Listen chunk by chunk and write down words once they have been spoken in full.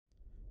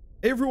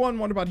Hey everyone,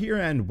 Wanderbot here,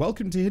 and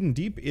welcome to Hidden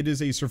Deep. It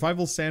is a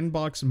survival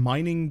sandbox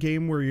mining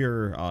game where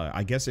you're,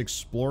 I guess,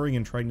 exploring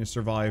and trying to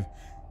survive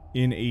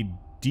in a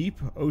deep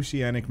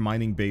oceanic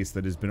mining base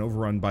that has been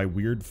overrun by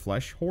weird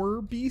flesh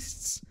horror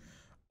beasts.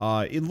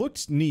 It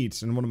looked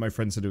neat, and one of my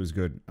friends said it was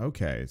good.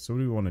 Okay, so what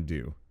do we want to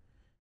do?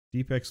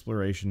 Deep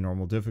exploration,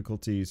 normal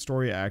difficulty,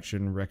 story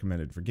action,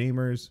 recommended for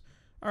gamers.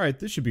 Alright,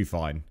 this should be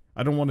fine.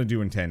 I don't want to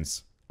do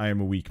intense. I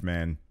am a weak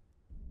man.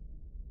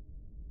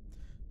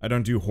 I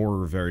don't do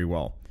horror very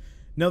well.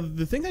 Now,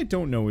 the thing I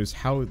don't know is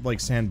how, like,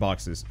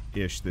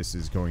 sandboxes-ish this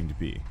is going to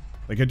be.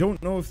 Like, I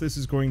don't know if this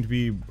is going to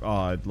be,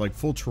 like,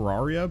 full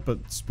Terraria,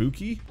 but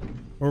spooky,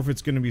 or if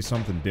it's going to be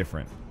something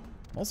different.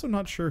 I'm also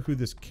not sure who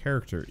this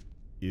character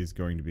is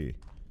going to be.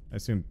 I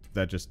assume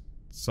that just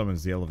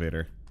summons the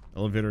elevator.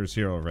 Elevator is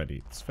here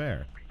already. It's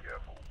fair. Be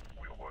careful.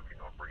 We are working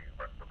on bringing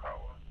back the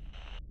power.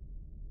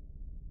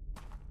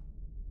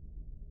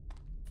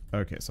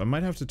 Okay, so I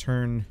might have to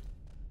turn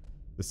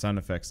the sound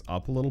effects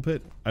up a little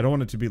bit. I don't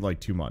want it to be like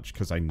too much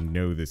because I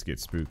know this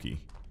gets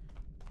spooky.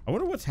 I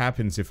wonder what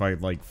happens if I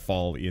like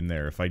fall in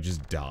there, if I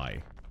just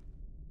die.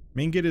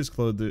 Main gate is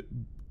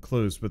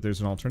closed, but there's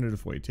an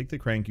alternative way. Take the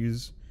crank,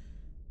 use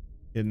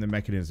in the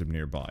mechanism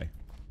nearby.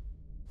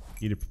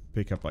 E to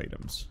pick up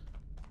items.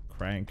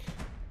 Crank.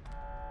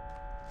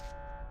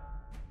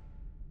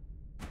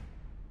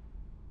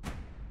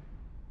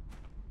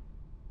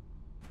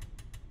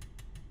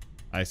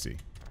 I see.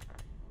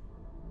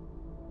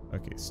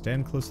 Okay,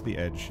 stand close to the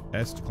edge.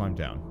 S to climb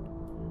down.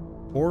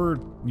 Or,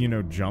 you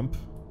know, jump.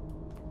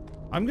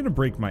 I'm gonna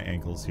break my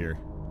ankles here.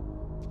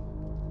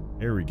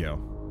 There we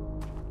go.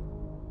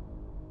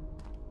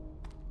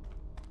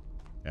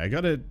 I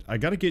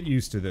gotta get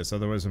used to this,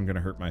 otherwise I'm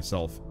gonna hurt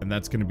myself, and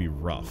that's gonna be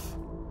rough.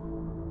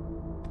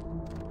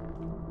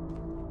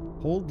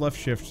 Hold left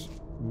shift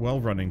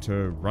while running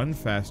to run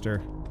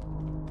faster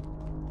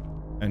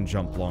and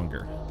jump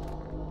longer.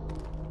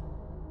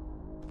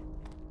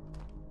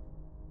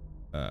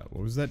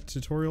 What was that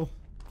tutorial?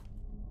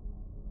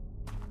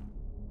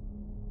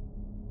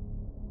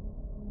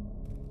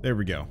 There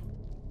we go.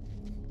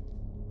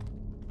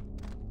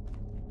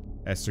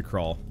 S to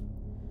crawl.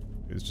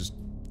 It was just...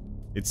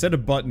 It said a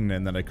button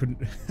and then I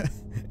couldn't...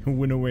 It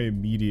went away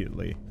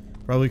immediately.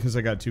 Probably because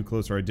I got too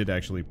close, or I did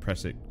actually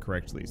press it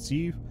correctly.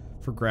 C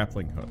for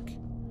grappling hook.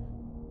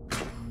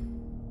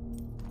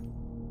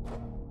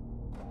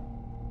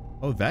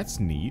 Oh, that's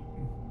neat.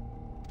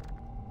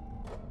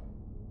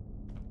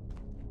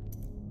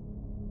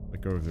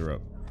 Let go of the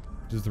rope.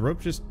 Does the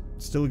rope just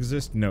still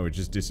exist? No, it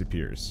just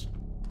disappears.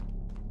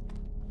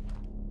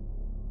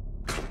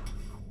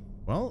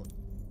 Well,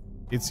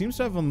 it seems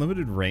to have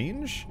unlimited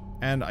range,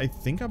 and I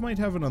think I might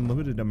have an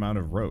unlimited amount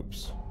of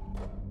ropes.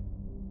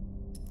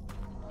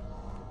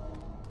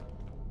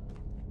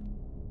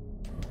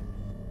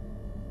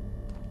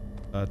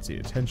 Let's see.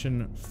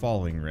 Attention,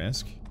 falling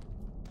risk.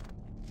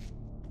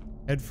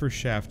 Head for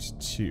shaft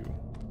 2.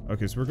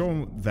 Okay, so we're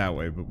going that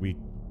way, but we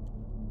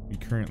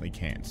currently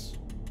can't.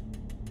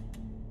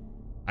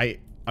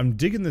 I'm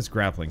digging this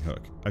grappling hook.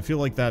 I feel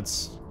like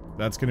that's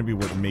gonna be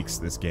what makes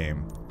this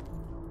game.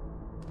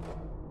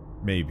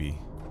 Maybe.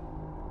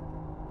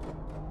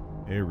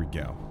 There we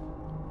go.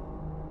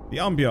 The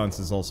ambiance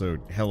is also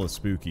hella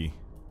spooky.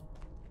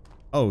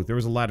 Oh, there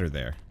was a ladder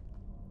there.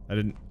 I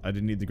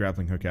didn't need the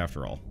grappling hook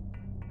after all.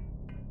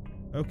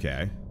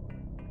 Okay.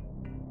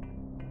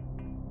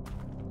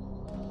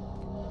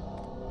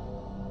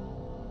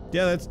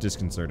 Yeah, that's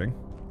disconcerting.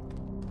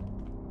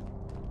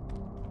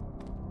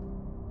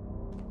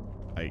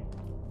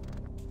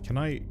 Can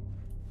I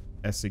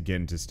S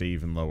again to stay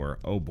even lower?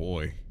 Oh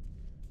boy.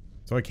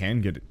 So I can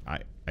get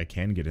I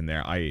can get in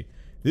there.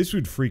 This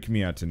would freak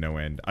me out to no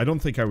end. I don't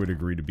think I would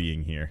agree to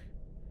being here.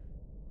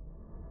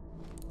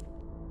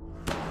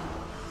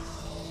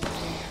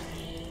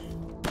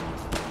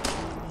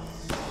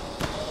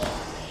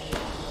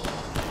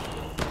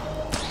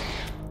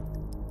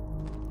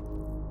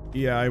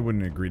 Yeah, I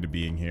wouldn't agree to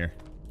being here.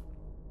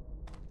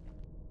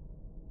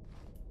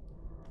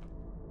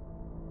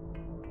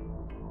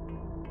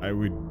 I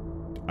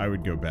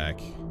would go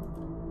back.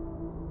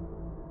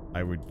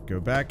 I would go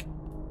back.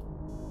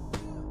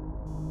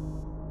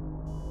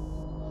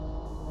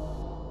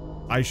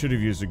 I should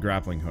have used a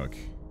grappling hook.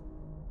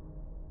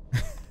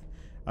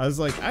 I was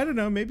like, I don't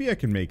know, maybe I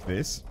can make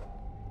this.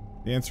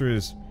 The answer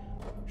is,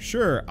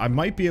 sure, I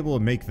might be able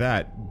to make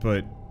that,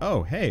 but,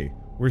 oh, hey,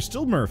 we're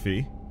still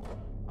Murphy.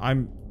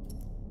 I'm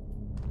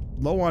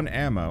low on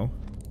ammo.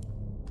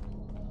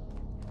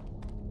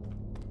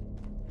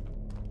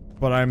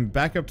 But I'm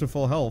back up to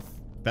full health.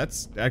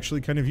 That's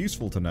actually kind of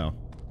useful to know.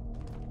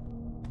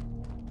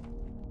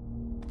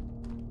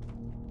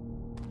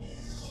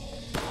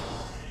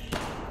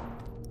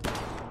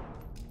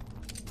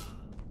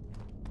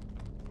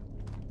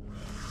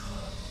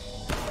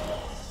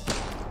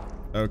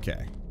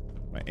 Okay.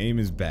 My aim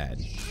is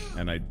bad.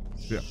 And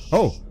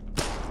oh!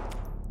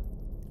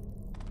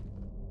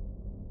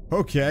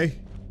 Okay.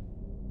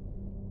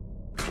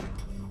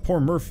 Poor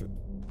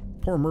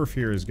Murph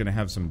here is gonna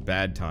have some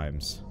bad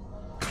times.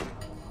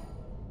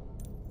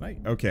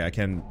 Okay, I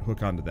can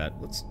hook onto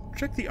that. Let's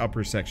check the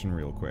upper section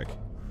real quick.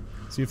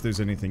 See if there's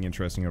anything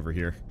interesting over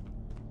here.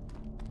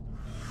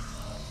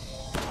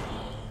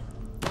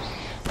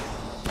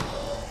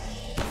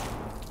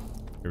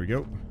 Here we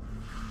go.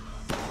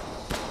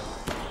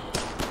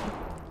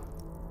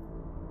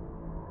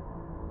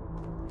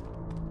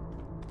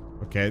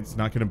 Okay, it's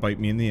not going to bite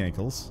me in the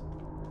ankles.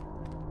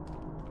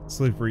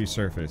 Slippery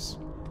surface.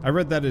 I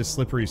read that as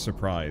slippery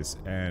surprise,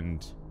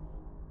 and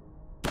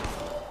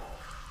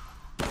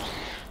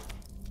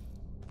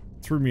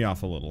threw me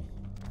off a little.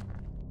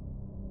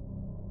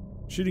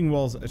 Shooting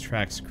walls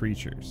attracts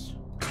creatures.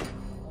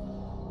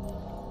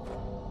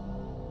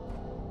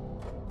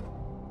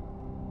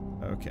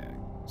 Okay.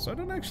 So I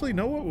don't actually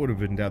know what would have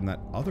been down that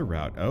other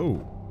route.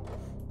 Oh.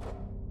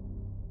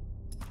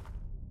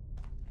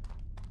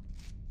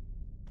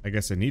 I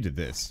guess I needed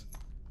this.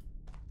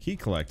 Key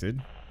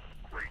collected.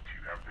 Great,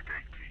 you have the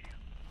gate key.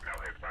 Now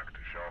head back to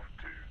shaft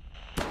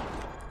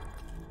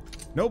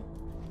 2. Nope.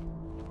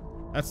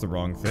 That's the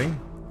wrong thing.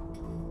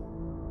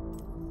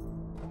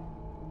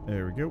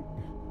 There we go.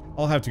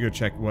 I'll have to go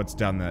check what's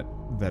down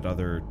that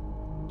other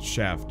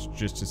shaft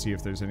just to see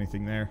if there's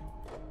anything there.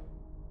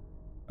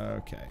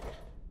 Okay.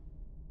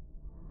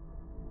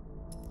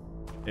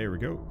 There we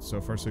go.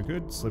 So far so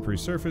good. Slippery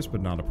surface,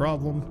 but not a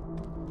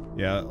problem.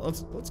 Yeah,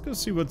 let's go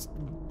see what's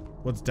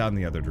down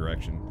the other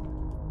direction.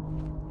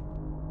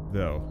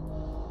 Though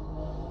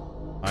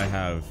I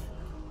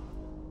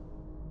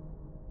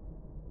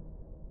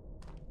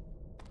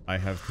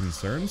have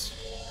concerns.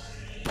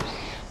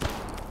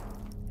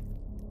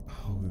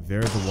 Oh,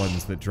 they're the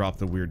ones that drop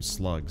the weird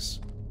slugs.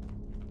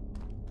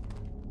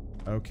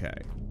 Okay.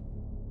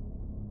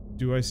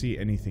 Do I see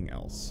anything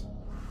else?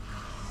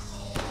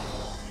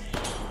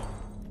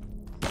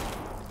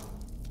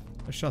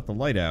 I shot the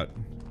light out.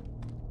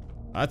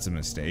 That's a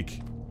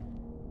mistake.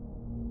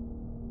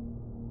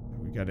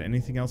 We got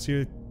anything else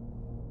here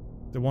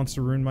that wants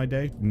to ruin my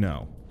day?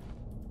 No.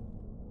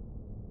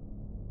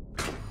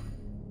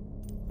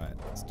 Alright,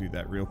 let's do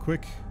that real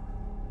quick.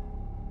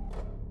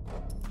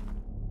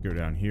 Go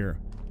down here.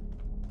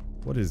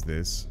 What is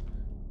this?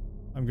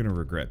 I'm gonna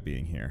regret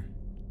being here.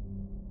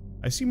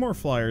 I see more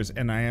flyers,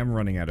 and I am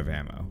running out of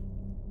ammo.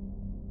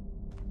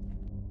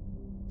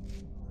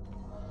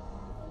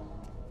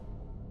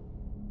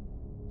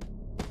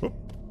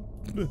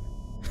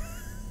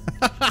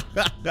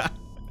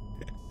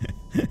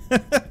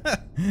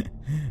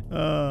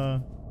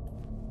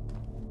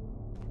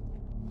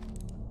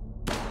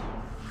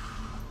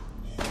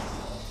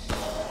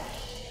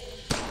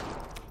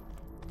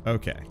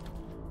 Okay.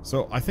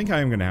 So, I think I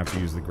am going to have to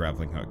use the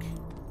grappling hook.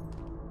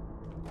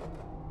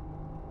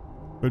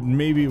 But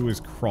maybe it was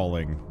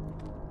crawling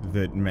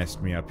that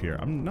messed me up here.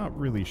 I'm not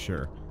really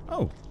sure.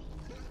 Oh!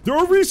 There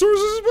are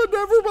resources, but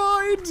never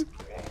mind!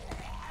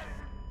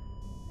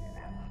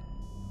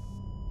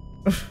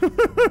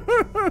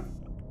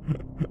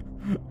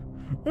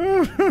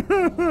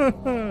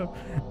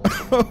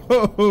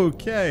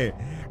 Okay.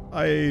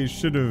 I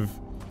should have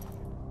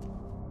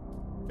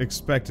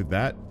expected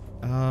that.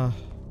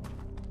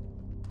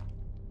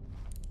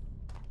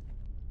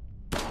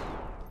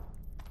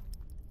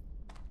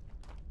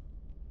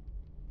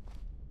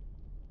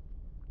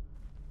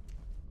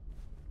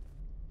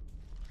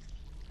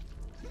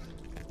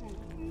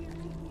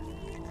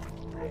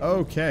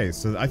 Okay,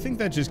 so I think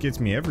that just gets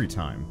me every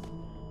time.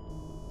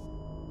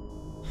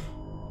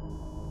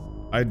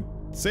 I'd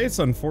say it's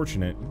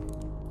unfortunate.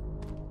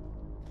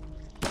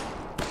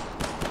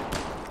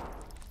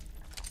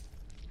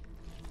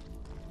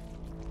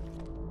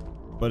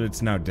 But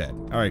it's now dead.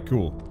 Alright,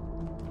 cool.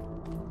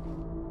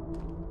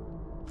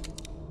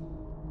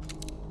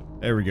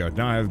 There we go.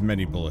 Now I have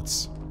many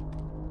bullets.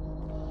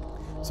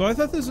 So I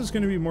thought this was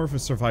going to be more of a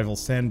survival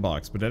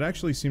sandbox, but it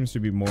actually seems to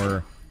be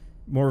more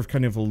of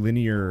kind of a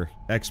linear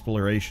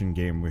exploration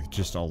game with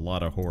just a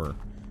lot of horror.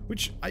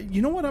 Which,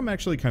 you know what? I'm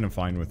actually kind of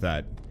fine with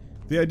that.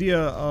 The idea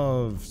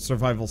of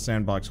survival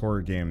sandbox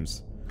horror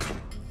games...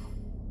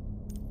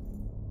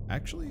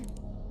 Actually...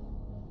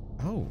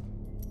 Oh.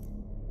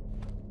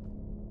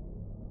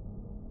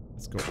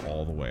 Let's go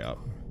all the way up.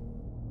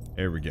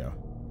 There we go.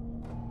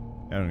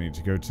 I don't need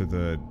to go to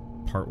the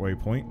partway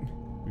point.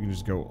 We can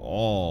just go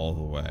all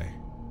the way.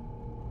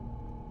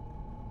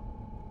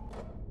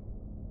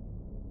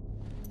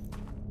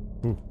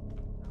 Ooh.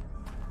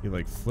 He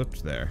like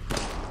flipped there.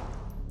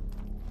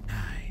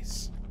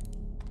 Nice.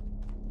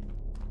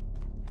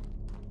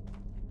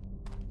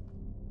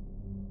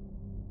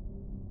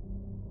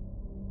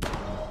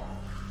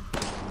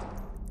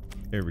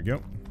 There we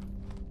go.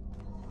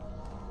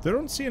 I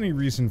don't see any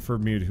reason for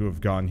me to have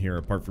gone here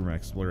apart from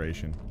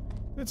exploration.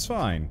 It's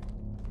fine.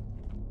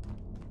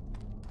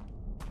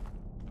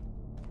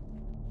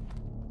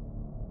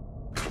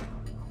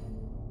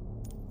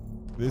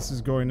 This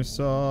is going to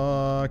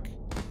suck.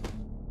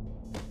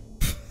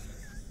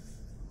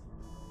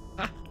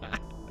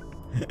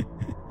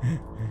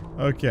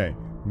 Okay,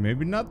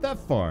 maybe not that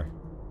far.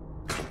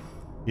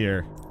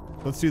 Here,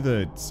 let's do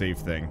the safe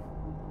thing.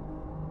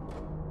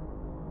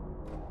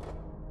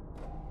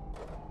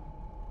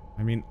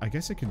 I mean, I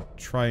guess I could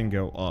try and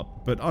go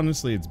up, but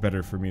honestly, it's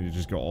better for me to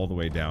just go all the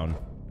way down.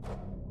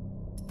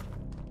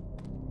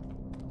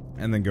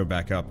 And then go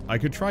back up. I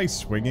could try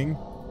swinging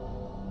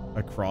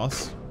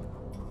across,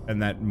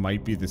 and that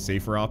might be the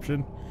safer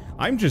option.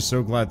 I'm just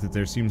so glad that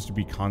there seems to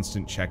be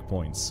constant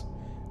checkpoints.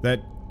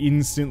 That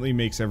instantly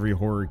makes every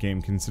horror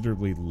game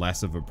considerably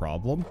less of a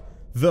problem.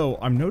 Though,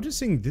 I'm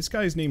noticing this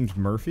guy's named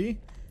Murphy,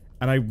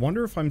 and I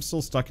wonder if I'm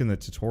still stuck in the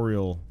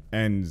tutorial,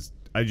 and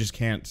I just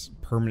can't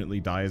permanently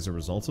die as a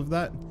result of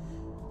that.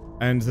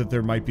 And that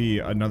there might be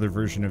another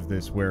version of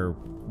this where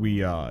we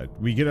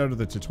get out of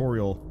the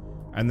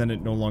tutorial, and then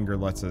it no longer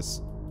lets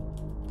us,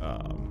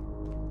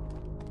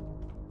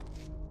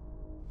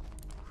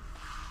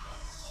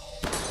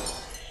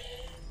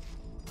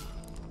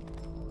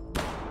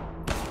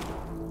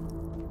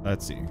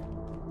 let's see.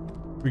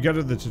 We got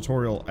to the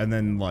tutorial, and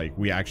then, like,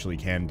 we actually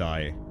can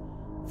die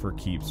for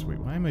keeps. Wait,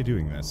 why am I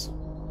doing this?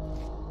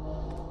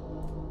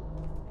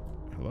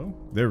 Hello?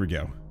 There we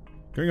go.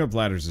 Going up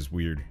ladders is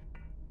weird.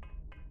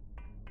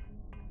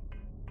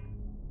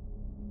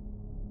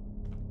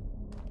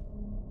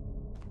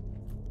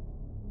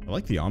 I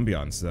like the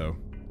ambiance, though.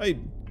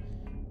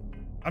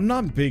 I'm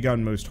not big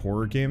on most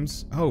horror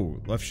games. Oh,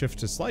 left shift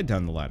to slide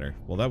down the ladder.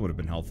 Well, that would have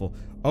been helpful.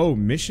 Oh,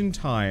 mission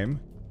time,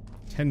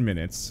 10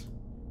 minutes.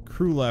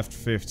 Crew left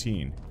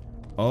 15.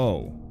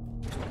 Oh.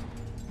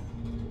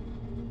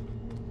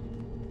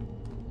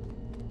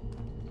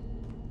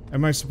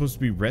 Am I supposed to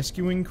be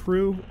rescuing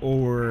crew,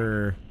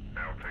 or...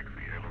 Now take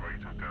the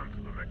elevator down to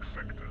the next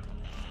sector.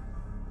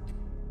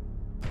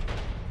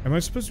 Am I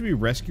supposed to be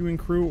rescuing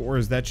crew, or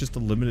is that just a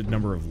limited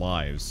number of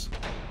lives?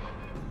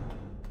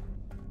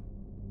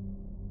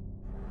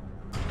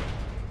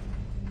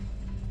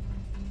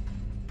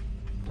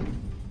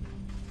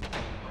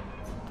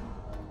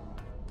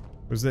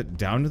 Was that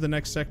down to the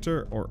next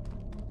sector, or...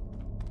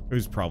 It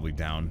was probably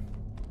down.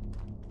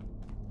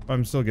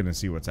 I'm still gonna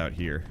see what's out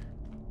here.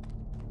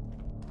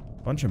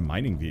 Bunch of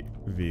mining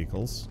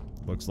vehicles,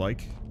 looks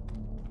like.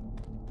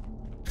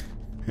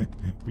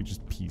 We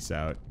just peace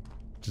out.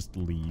 Just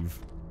leave.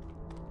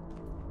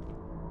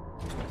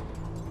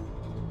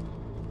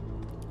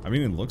 I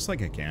mean, it looks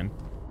like I can.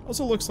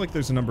 Also looks like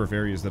there's a number of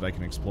areas that I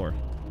can explore.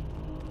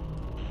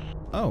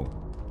 Oh.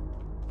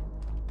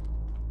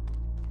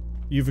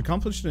 You've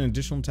accomplished an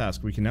additional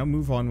task. We can now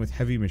move on with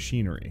heavy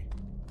machinery.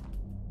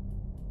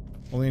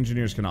 Only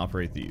engineers can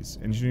operate these.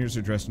 Engineers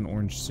are dressed in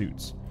orange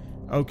suits.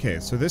 Okay,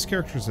 so this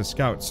character's a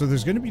scout, so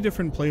there's going to be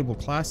different playable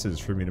classes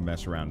for me to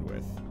mess around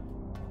with.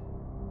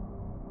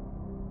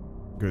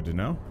 Good to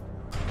know.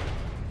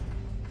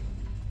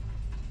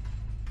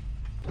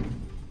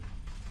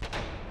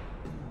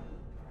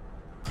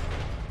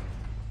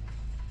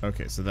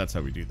 Okay, so that's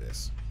how we do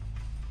this.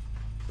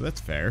 So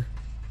that's fair.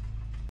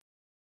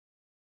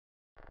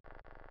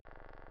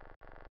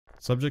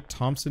 Subject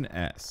Thompson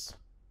S.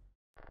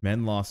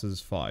 Men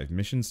losses 5.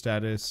 Mission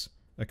status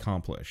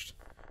accomplished.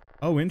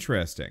 Oh,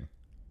 interesting.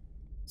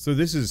 So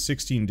this is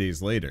 16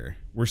 days later.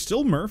 We're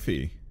still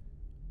Murphy.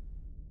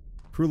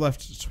 Crew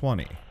left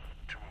 20. Two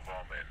of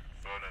our men,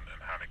 Vernon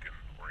and Hannigan,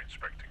 were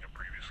inspecting a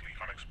previously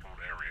unexplored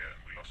area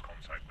and we lost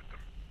contact with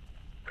them.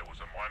 There was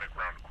a minor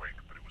groundquake,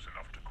 but it was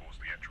enough to cause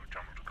the entry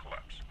tunnel to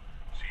collapse,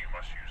 so you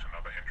must use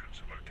another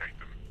entrance to locate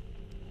them.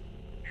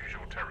 Use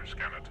your terror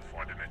scanner to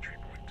find an entry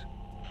point.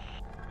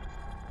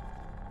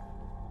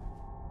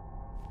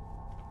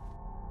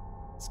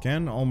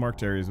 Scan all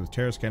marked areas with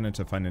terror scanner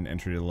to find an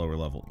entry to the lower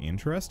level.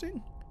 Interesting?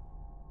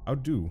 How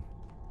do?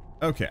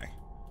 Okay.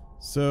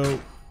 So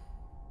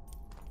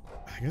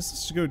I guess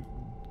let's just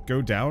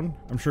go down.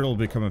 I'm sure it'll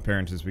become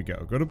apparent as we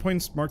go. Go to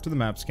points marked to the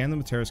map, scan them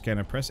with terror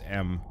scanner, press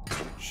M,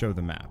 show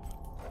the map.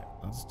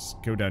 Let's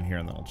just go down here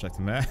and then I'll check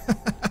the map.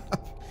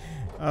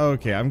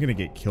 Okay, I'm gonna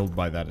get killed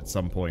by that at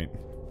some point.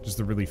 Just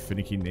the really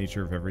finicky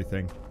nature of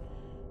everything.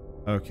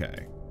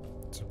 Okay.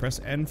 So press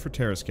N for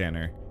terror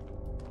scanner.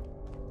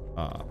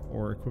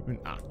 Or equipment.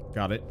 Ah,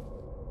 got it.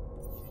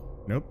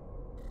 Nope.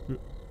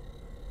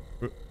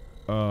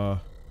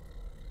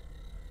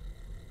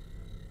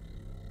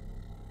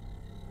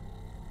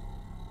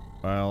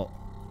 Well,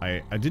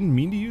 I didn't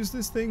mean to use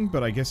this thing,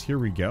 but I guess here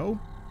we go.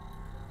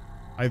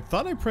 I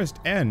thought I pressed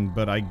N,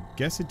 but I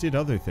guess it did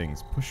other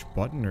things. Push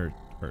button or...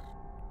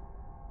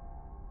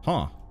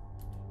 Huh.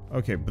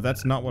 Okay, but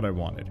that's not what I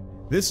wanted.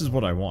 This is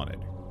what I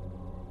wanted.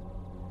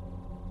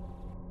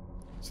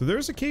 So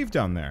there's a cave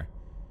down there.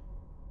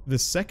 The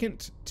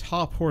second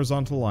top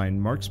horizontal line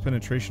marks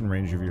penetration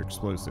range of your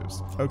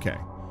explosives. Okay,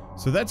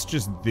 so that's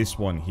just this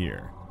one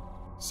here.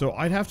 So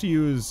I'd have to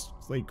use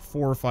like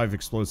 4 or 5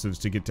 explosives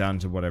to get down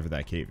to whatever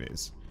that cave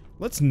is.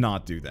 Let's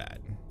not do that.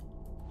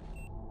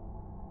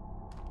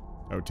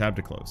 Oh, tab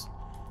to close.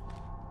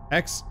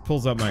 X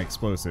pulls out my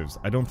explosives.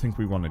 I don't think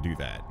we want to do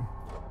that.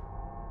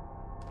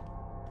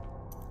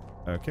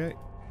 Okay.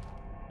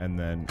 And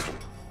then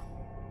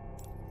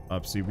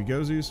up see we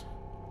go-zoos.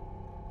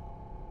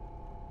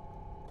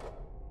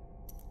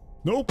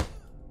 Nope.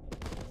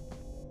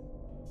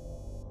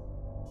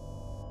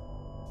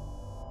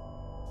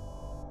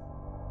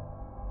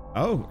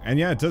 Oh, and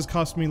yeah, it does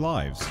cost me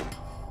lives.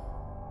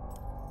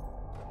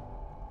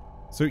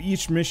 So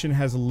each mission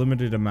has a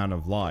limited amount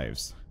of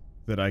lives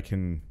that I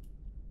can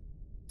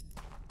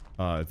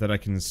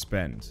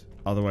spend.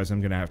 Otherwise, I'm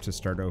gonna have to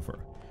start over.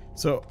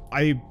 So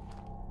I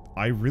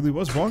really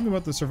was wrong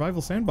about the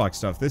survival sandbox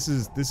stuff. This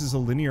is a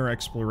linear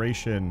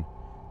exploration,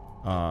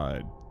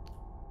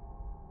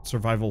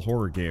 survival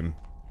horror game,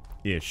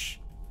 ish.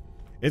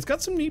 It's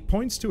got some neat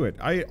points to it.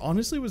 I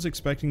honestly was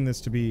expecting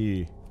this to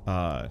be,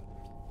 I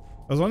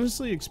was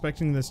honestly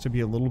expecting this to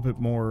be a little bit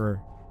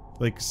more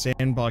like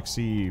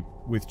sandboxy,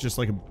 with just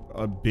like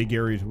a big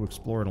area to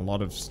explore and a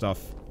lot of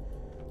stuff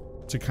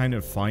to kind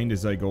of find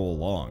as I go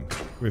along,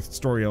 with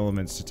story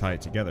elements to tie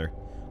it together.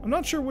 I'm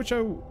not sure which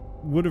I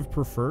would have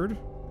preferred.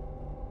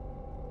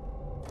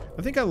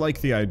 I think I like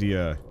the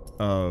idea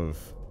of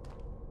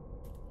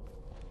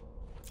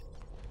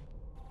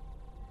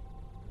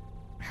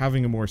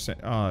having a more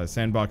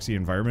sandboxy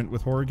environment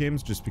with horror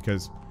games, just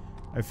because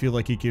I feel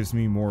like it gives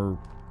me more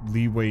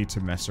leeway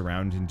to mess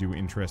around and do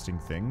interesting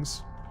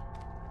things.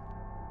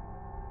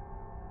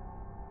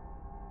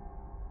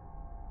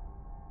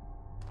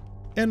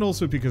 And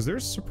also because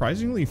there's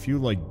surprisingly few,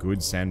 like,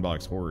 good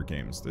sandbox horror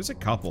games. There's a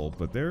couple,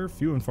 but they're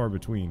few and far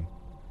between.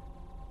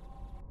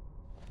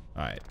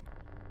 Alright.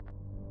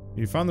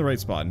 You found the right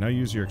spot. Now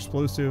use your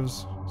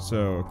explosives.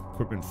 So,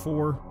 equipment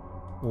 4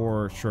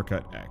 or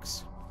shortcut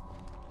X.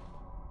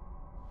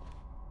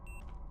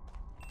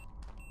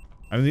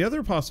 I mean, the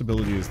other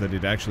possibility is that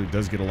it actually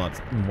does get a lot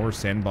more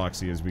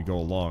sandboxy as we go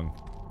along.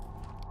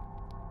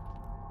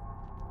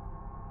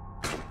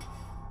 Good.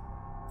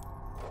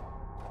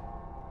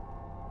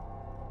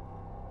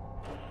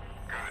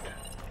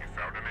 You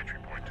found an entry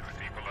point to a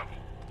deeper level,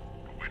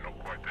 but we're not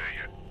quite there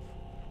yet.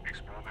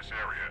 Explore this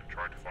area and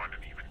try to find an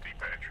even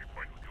deeper entry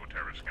point with your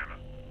terror scanner.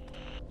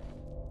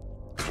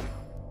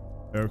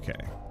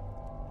 Okay.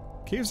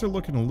 Caves are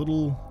looking a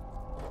little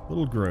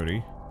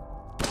grody.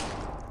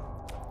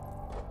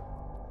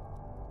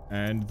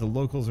 And the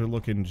locals are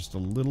looking just a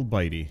little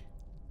bitey.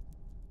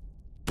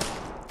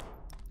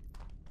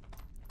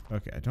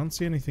 Okay, I don't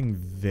see anything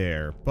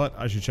there, but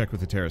I should check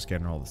with the terror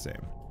scanner all the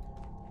same.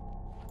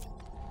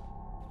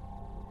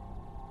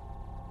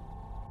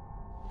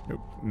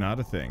 Nope, not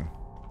a thing.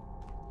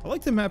 I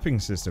like the mapping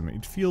system.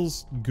 It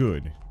feels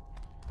good.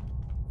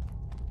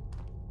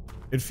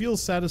 It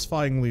feels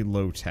satisfyingly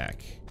low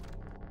tech.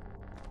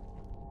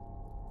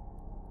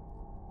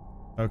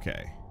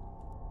 Okay.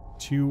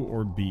 2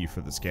 or B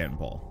for the scan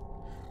ball.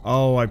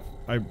 Oh, I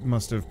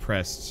must have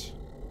pressed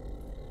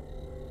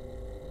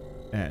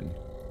N.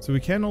 So we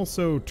can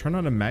also turn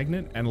on a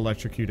magnet and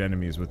electrocute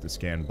enemies with the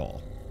scan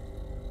ball.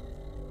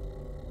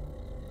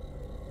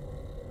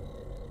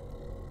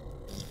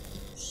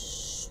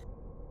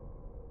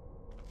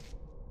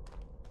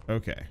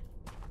 Okay.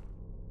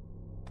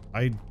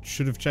 I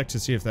should have checked to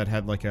see if that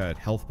had like a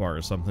health bar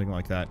or something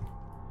like that.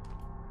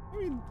 I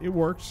mean, it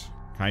worked,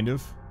 kind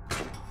of.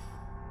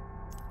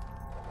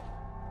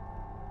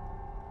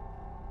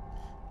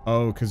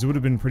 Oh, because it would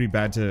have been pretty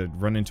bad to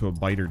run into a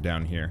biter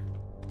down here.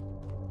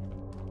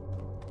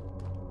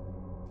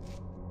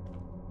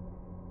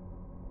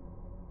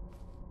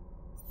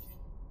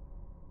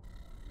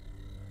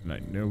 And I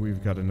know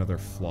we've got another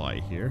fly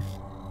here.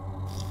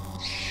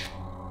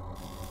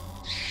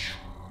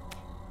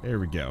 There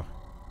we go.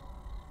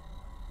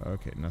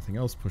 Okay, nothing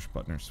else. Push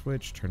button or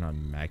switch. Turn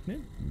on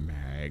magnet.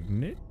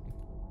 Magnet.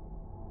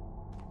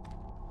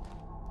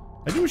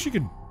 I do wish you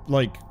could,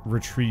 like,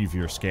 retrieve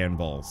your scan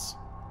balls.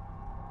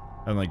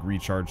 And, like,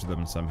 recharge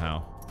them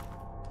somehow.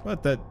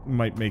 But that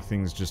might make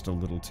things just a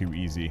little too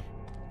easy.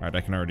 Alright,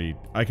 I can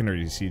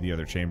already see the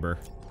other chamber.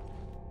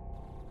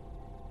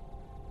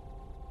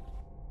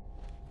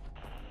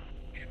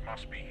 It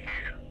must be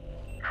here.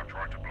 Now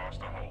try to blast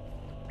the hole.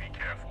 Be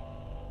careful.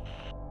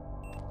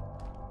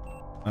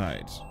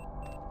 Alright.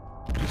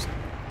 Just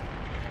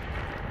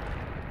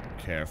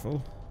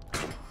careful.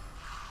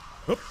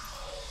 Oop.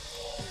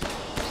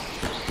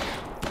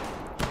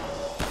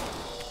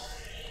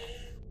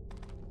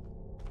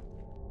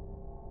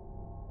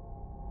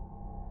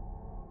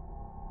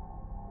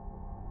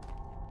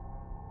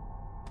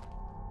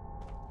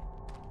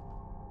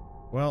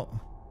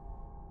 Well,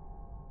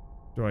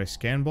 do I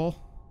scan ball?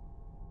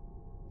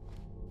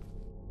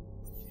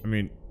 I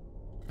mean,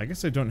 I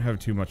guess I don't have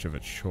too much of a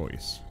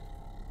choice.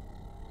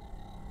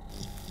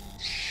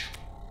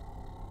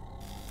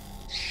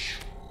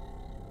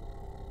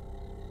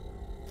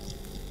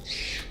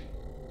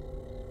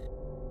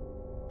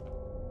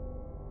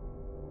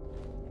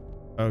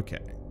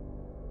 Okay.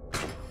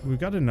 We've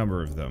got a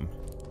number of them.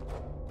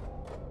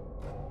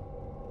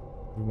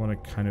 We want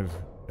to kind of...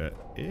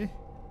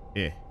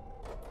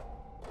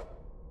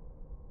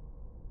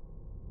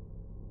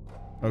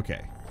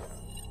 Okay.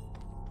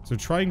 So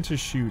trying to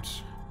shoot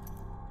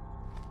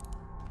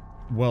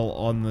well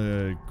on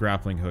the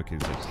grappling hook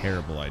is a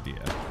terrible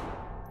idea.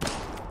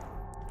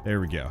 There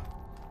we go.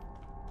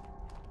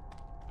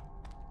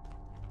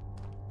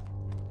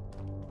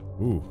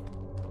 Ooh.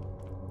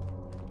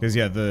 Because,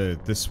 yeah,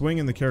 the swing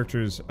and the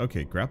characters...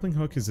 Okay, grappling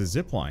hook is a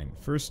zip line.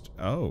 First...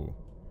 Oh.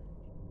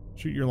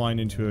 Shoot your line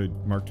into a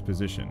marked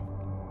position.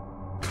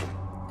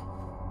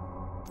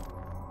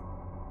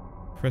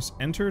 Press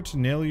enter to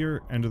nail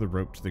your end of the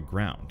rope to the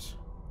ground.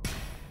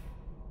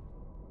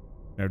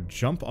 Now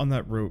jump on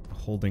that rope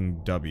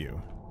holding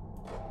W.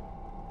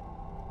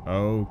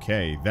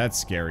 Okay, that's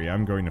scary.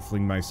 I'm going to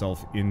fling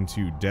myself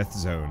into death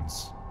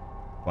zones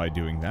by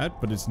doing that,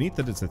 but it's neat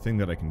that it's a thing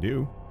that I can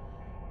do.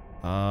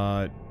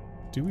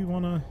 Do we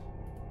want to...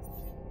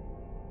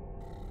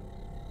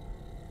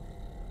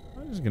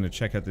 I'm just going to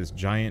check out this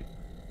giant,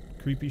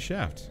 creepy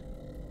shaft.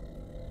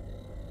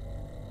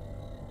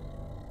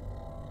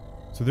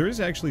 So there is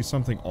actually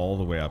something all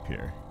the way up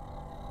here.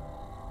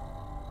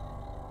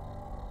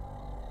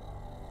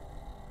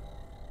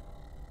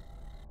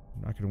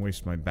 I'm not going to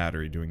waste my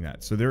battery doing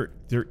that. So there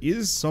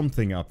is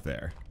something up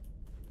there.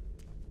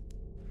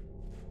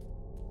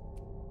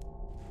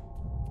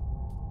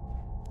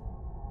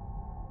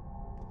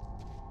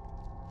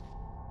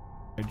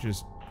 Okay.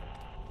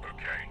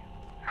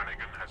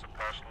 Hannigan has a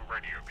personal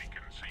radio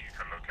beacon, so you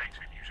can locate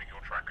it using your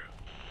tracker.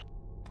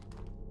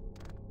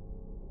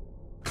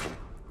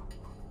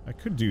 I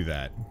could do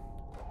that.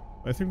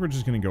 I think we're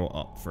just going to go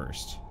up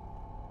first.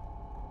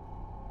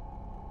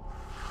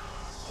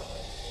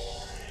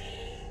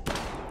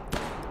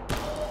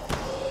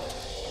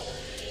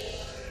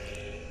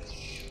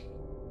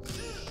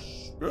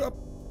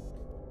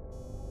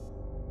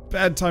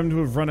 Bad time to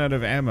have run out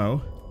of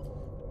ammo.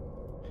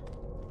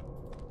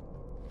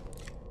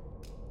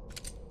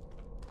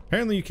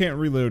 Apparently you can't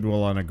reload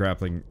while on a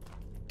grappling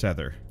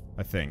tether,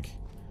 I think.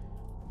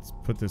 Let's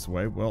put this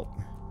away. Well...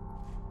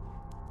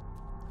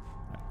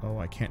 Oh,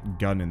 I can't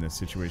gun in this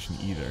situation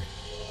either.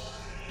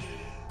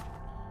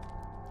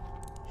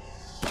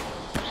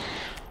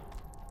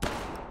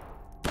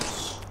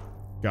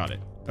 Got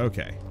it.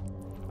 Okay.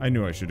 I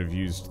knew I should have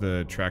used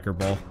the tracker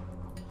ball.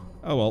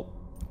 Oh well.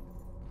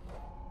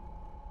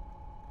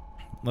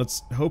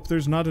 Let's hope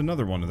there's not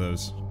another one of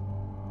those.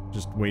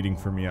 Just waiting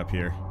for me up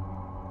here.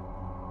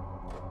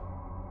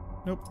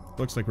 Nope.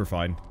 Looks like we're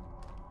fine.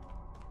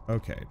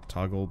 Okay.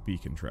 Toggle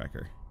beacon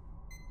tracker.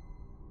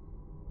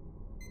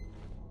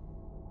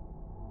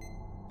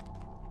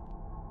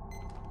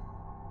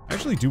 I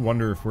actually do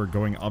wonder if we're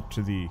going up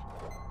to the...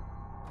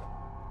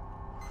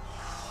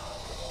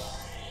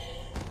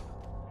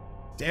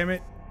 Damn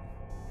it.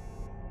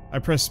 I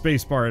pressed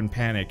spacebar in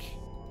panic.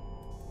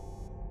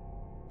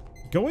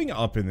 Going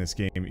up in this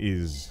game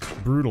is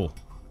brutal.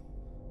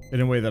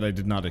 In a way that I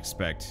did not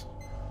expect.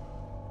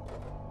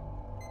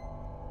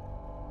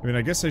 I mean,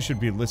 I guess I should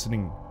be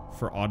listening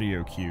for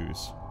audio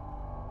cues.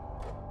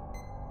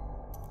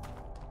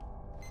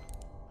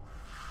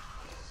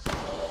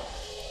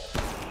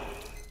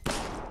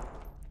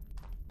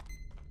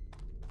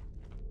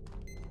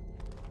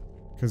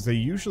 Because they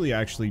usually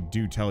actually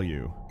do tell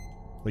you,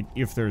 like,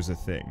 if there's a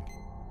thing.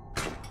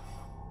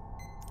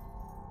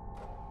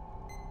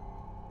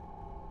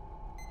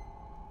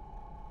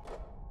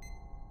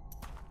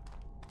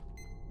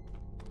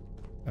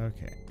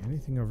 Okay,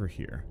 anything over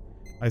here?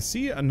 I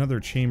see another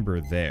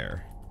chamber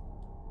there.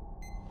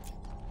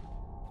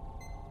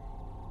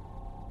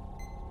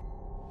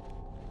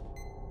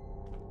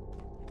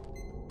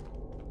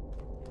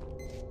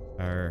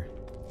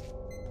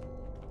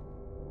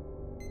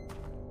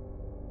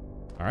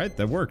 Alright,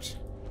 that worked.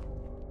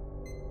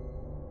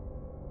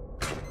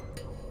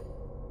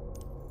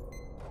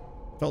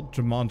 Felt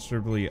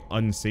demonstrably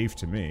unsafe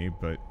to me,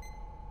 but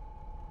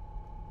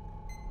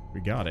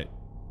we got it.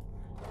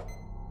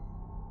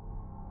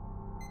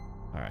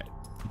 Alright,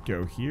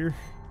 go here.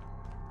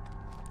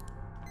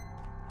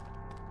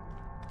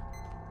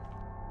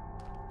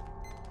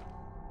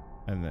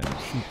 And then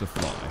shoot the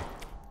fly.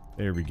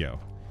 There we go.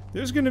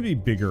 There's gonna be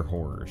bigger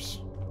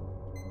horrors.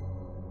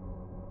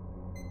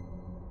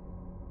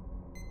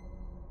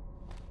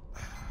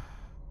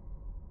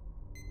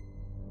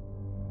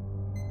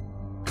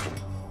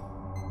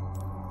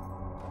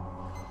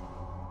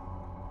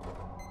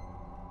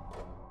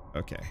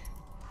 Okay.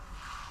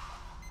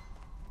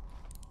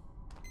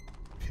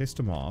 Pissed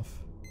him off.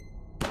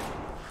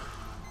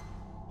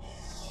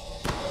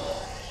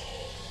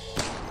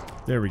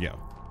 There we go.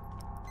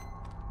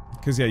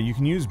 Because, yeah, you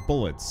can use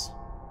bullets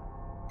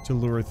to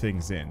lure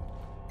things in.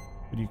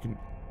 But you can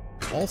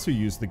also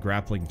use the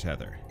grappling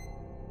tether.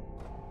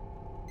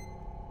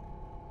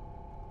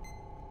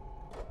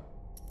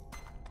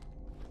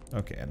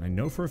 Okay, and I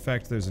know for a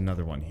fact there's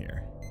another one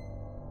here.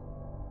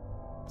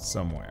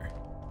 Somewhere.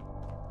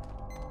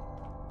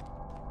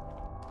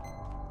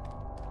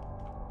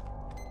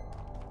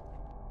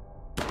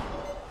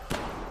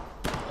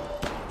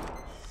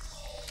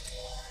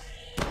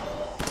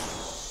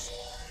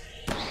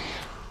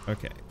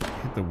 Okay,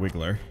 hit the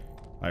wiggler.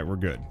 Alright, we're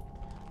good.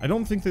 I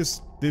don't think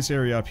this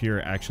area up here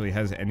actually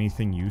has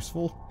anything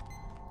useful,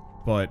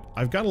 but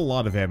I've got a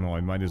lot of ammo.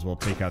 I might as well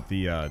take out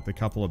the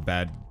couple of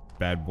bad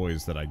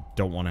boys that I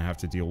don't want to have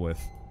to deal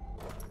with.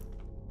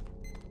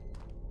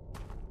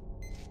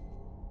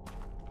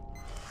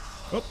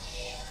 Oh,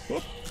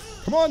 oh,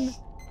 come on!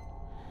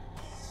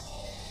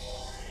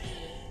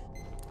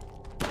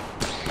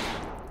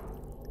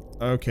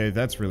 Okay,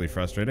 that's really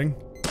frustrating.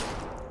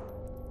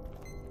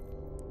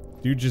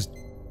 Dude just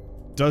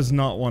does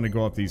not want to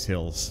go up these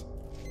hills.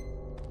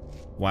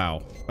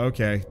 Wow.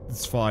 Okay,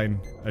 it's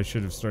fine. I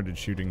should have started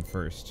shooting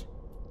first.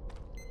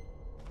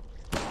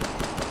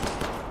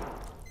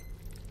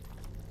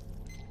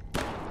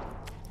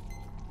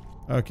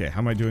 Okay, how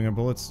am I doing on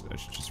bullets? I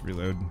should just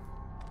reload.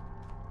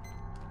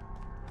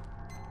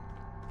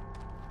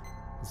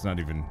 It's not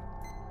even...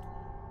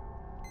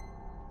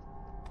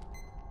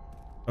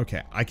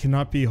 Okay, I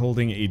cannot be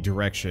holding a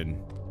direction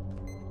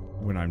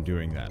when I'm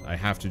doing that. I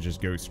have to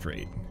just go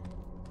straight.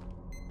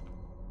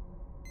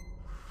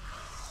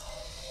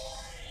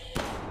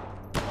 The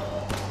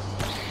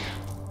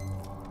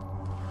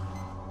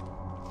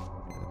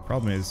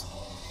problem is...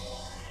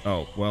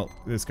 Oh, well,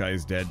 this guy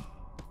is dead.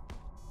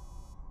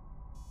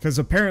 Because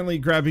apparently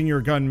grabbing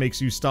your gun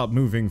makes you stop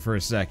moving for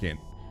a second.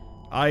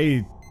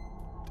 I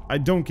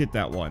don't get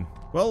that one.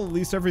 Well, at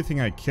least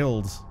everything I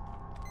killed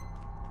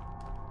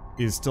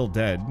is still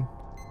dead.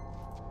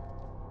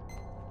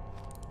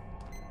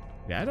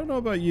 Yeah, I don't know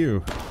about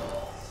you.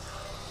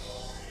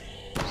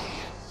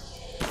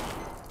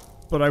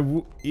 But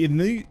in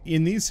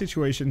these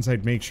situations,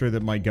 I'd make sure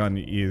that my gun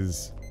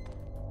is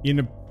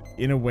in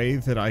a way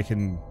that I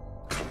can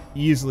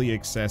easily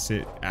access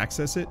it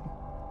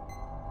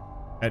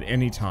at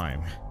any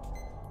time.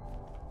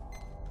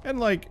 And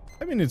like,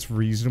 I mean, it's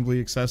reasonably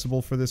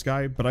accessible for this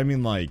guy, but I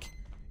mean like,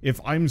 if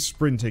I'm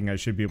sprinting, I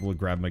should be able to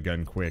grab my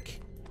gun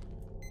quick.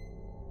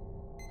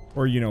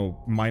 Or, you know,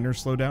 minor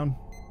slowdown.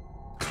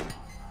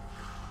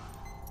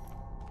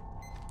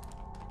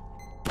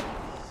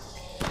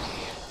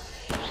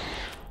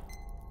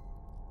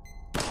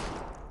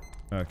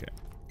 Okay,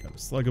 got a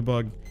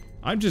slug-a-bug.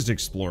 I'm just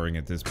exploring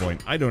at this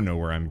point. I don't know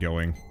where I'm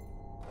going.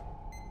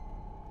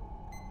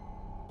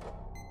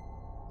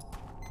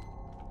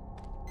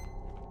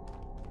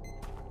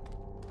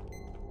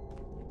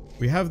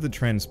 We have the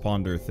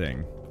transponder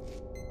thing.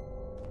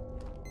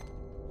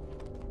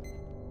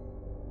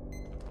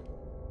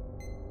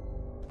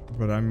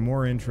 But I'm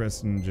more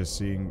interested in just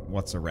seeing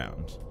what's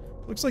around.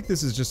 Looks like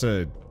this is just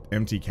a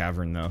empty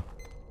cavern though.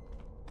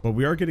 But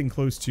we are getting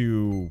close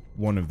to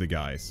one of the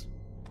guys.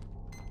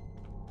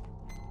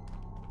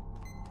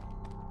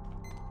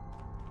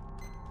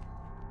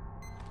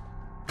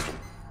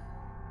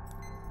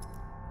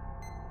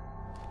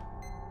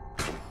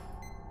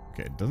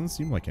 Okay, it doesn't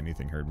seem like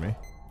anything heard me.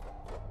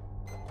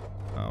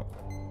 Oh.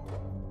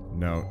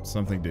 No,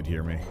 something did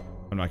hear me.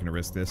 I'm not gonna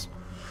risk this.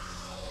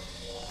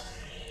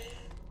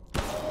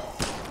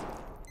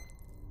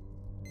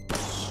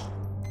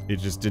 It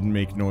just didn't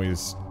make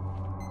noise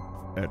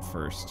at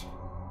first.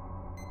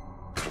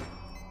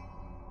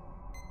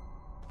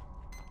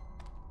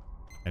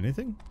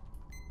 Anything?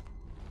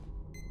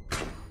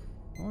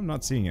 Well, I'm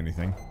not seeing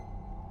anything.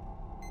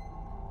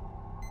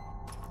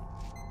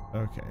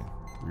 Okay.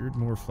 Weird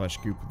more flesh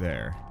goop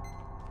there.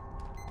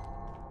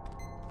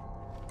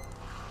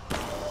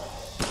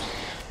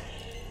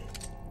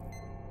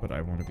 But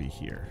I want to be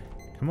here.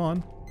 Come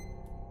on.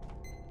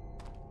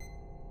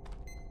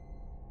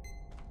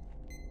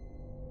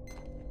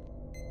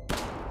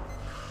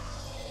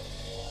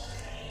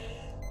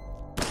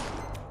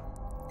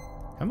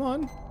 Come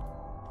on.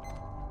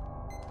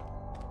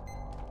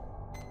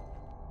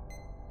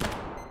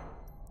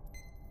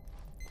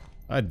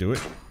 I'd do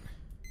it.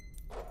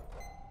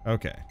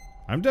 Okay.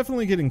 I'm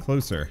definitely getting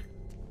closer.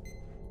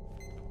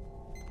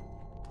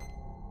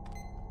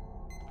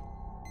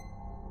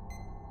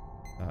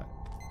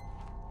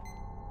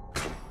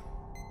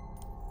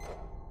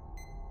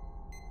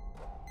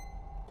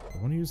 I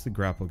want to use the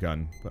grapple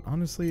gun, but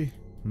honestly,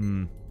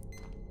 I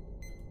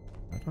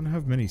don't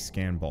have many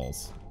scan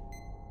balls.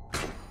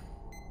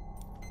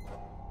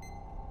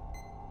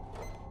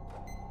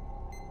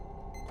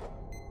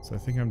 So I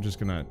think I'm just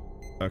gonna...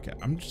 Okay,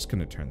 I'm just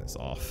gonna turn this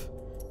off.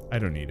 I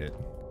don't need it.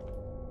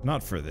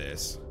 Not for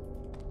this.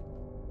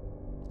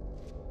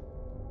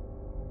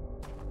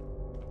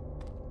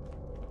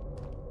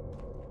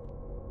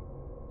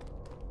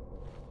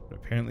 But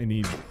apparently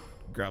need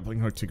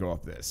grappling hook to go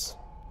up this.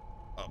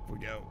 Up we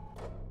go.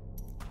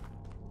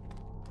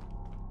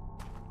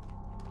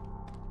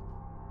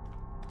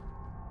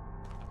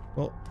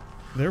 Well,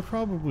 they're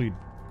probably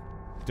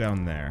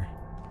down there.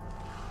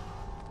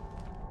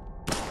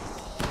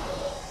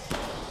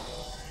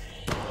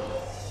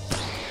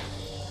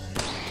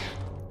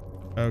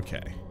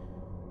 Okay.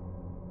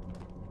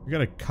 We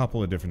got a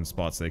couple of different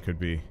spots they could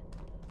be.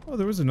 Oh,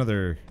 there was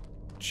another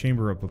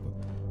chamber up above.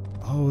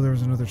 Oh, there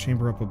was another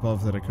chamber up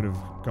above that I could have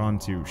gone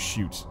to.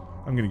 Shoot.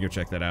 I'm gonna go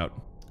check that out.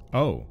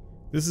 Oh,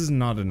 this is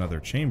not another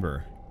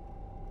chamber.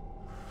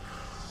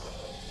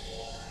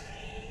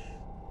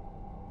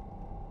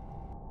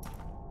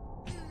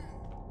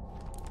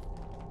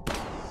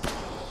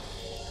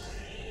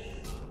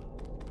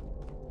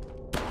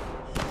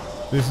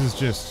 This is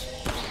just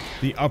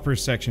the upper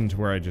section to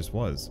where I just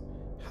was.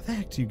 How the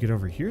heck do you get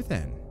over here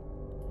then?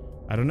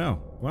 I don't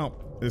know. Well,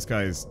 this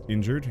guy's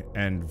injured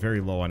and very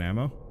low on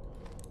ammo.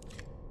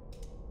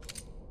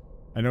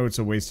 I know it's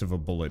a waste of a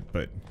bullet,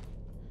 but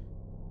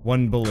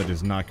One bullet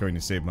is not going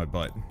to save my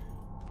butt.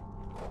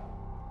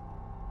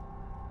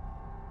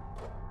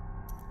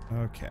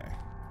 Okay.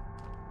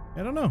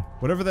 I don't know.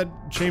 Whatever that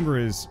chamber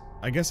is,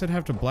 I guess I'd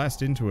have to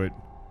blast into it.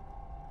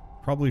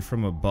 Probably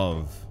from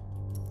above.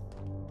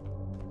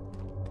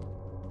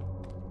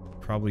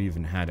 Probably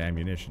even had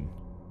ammunition.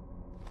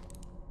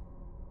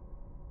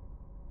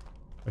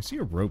 I see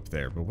a rope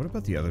there, but what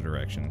about the other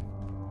direction?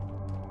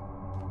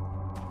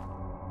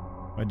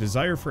 My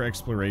desire for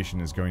exploration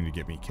is going to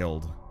get me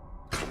killed.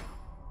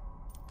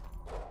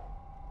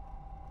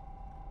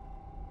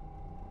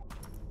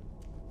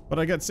 But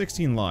I got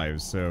 16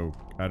 lives, so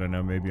I don't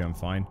know, maybe I'm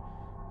fine.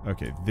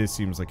 Okay, this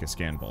seems like a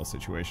scan ball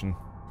situation.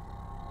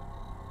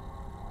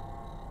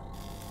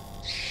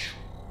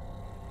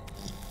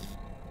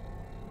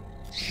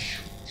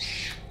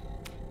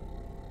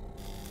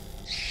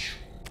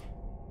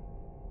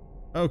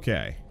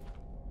 Okay.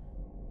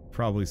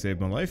 Probably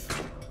saved my life.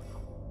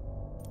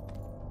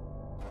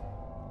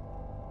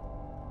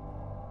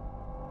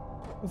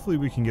 Hopefully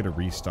we can get a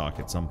restock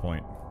at some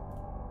point.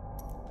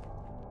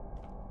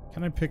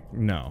 Can I pick?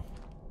 No.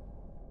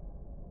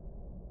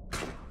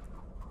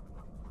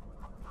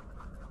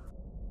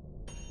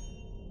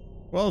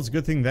 Well, it's a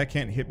good thing that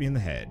can't hit me in the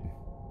head.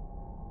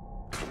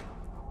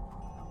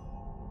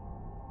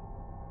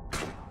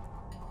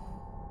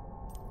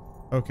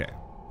 Okay.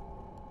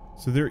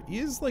 So there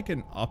is like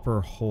an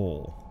upper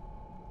hole.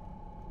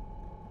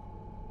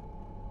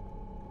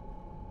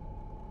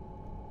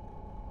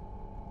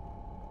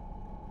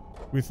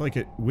 With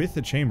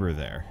a chamber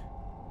there.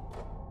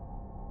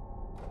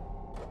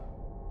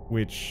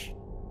 Which,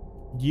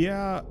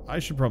 yeah, I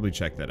should probably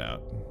check that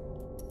out.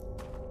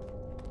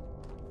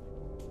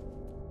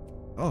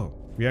 Oh,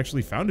 we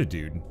actually found a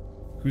dude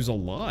who's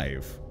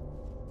alive.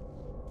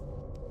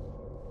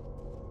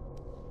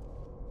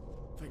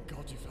 Thank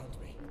God you found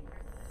me.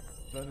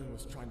 Vernon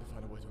was trying to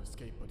find a way to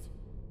escape, but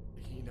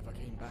he never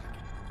came back.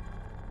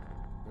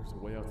 There's a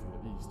way out from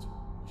the east.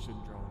 We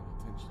shouldn't draw any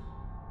attention.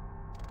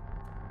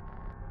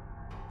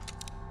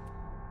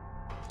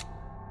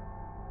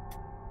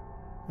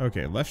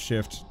 Okay, left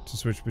shift to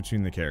switch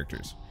between the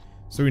characters.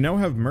 So we now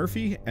have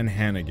Murphy and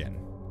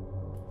Hannigan.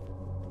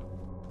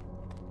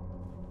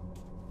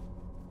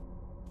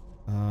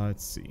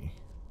 Let's see.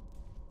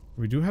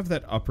 We do have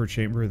that upper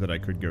chamber that I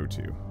could go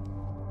to.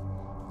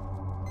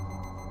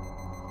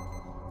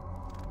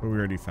 But we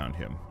already found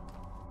him.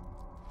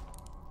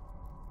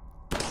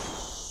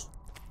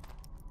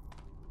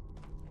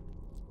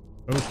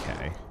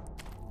 Okay.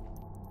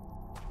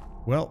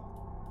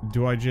 Well,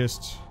 do I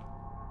just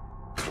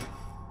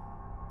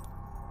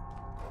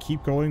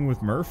keep going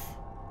with Murph?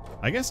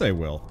 I guess I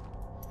will.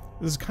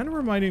 This is kind of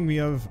reminding me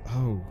of...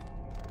 Oh,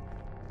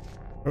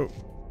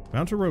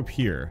 mount a rope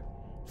here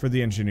for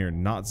the engineer,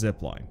 not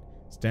zipline.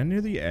 Stand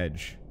near the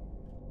edge.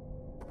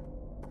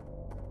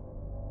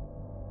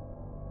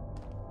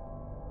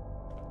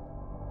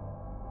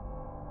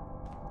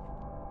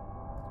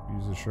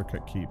 Use the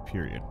shortcut key,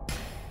 period.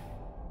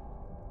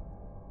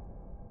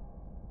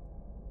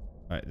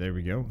 Alright, there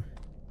we go.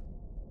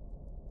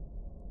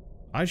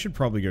 I should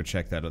probably go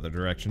check that other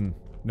direction,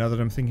 now that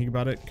I'm thinking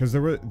about it. Because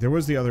there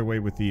was the other way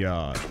with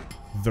the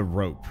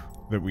rope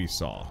that we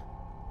saw.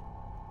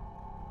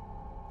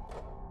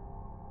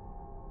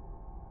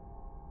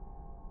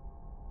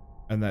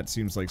 And that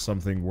seems like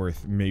something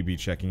worth maybe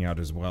checking out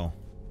as well.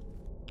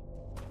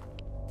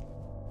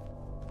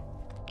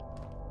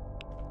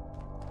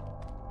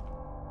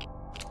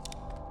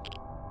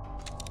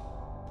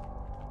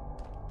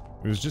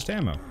 It was just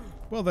ammo.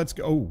 Well, that's...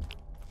 Oh.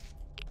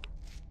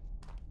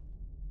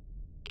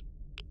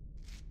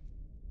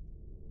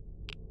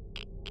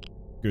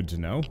 Good to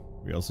know.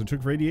 We also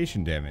took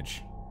radiation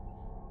damage.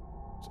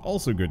 It's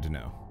also good to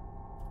know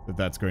that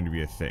that's going to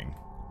be a thing.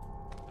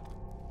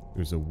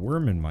 There's a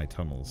worm in my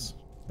tunnels.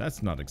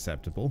 That's not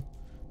acceptable.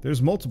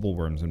 There's multiple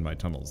worms in my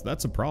tunnels.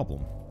 That's a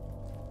problem.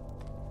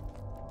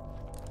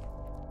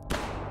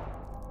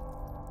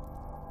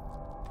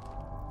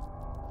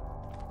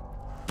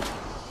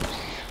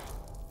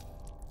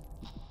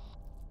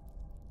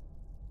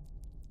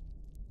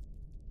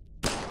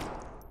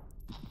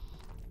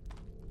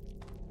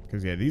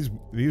 Because, yeah, these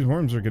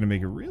worms are going to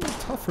make it really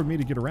tough for me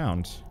to get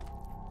around.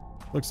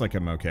 Looks like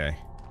I'm okay.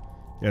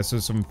 Yeah, so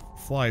some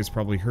flies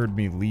probably heard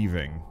me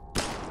leaving.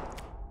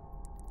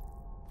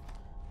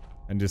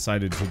 And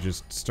decided to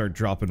just start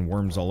dropping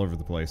worms all over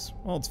the place.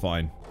 Well, it's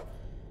fine.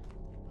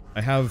 I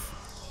have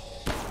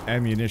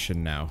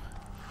ammunition now.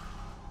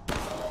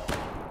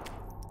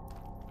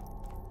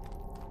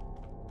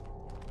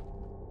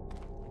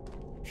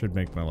 Should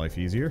make my life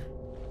easier.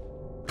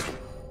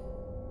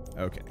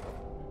 Okay.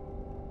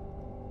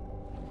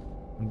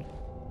 I'm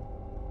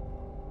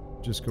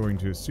just going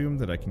to assume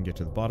that I can get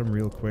to the bottom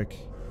real quick.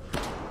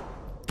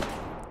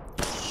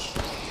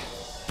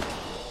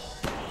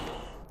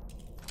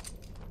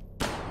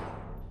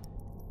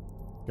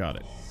 Got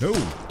it. No,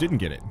 didn't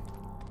get it.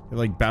 It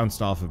like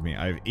bounced off of me.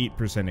 I have 8%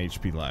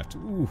 HP left.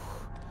 Ooh,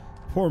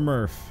 poor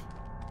Murph.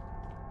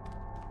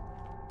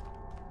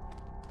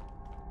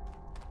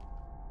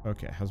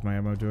 Okay, how's my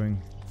ammo doing?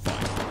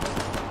 Fine.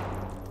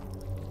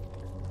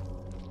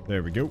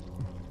 There we go.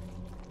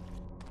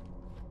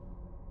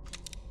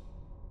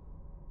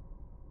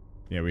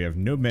 Yeah, we have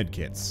no med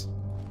kits.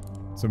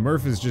 So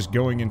Murph is just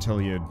going until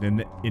he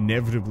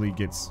inevitably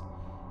gets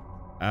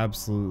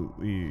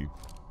absolutely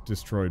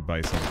destroyed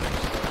by something.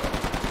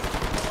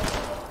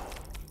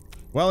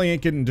 Well, he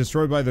ain't getting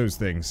destroyed by those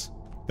things.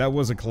 That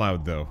was a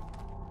cloud, though.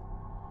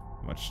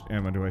 How much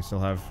ammo do I still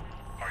have?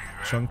 Are you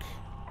there? Chunk.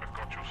 I've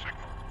got your signal.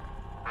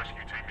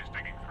 Rescue team is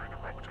digging through the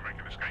rock to make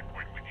an escape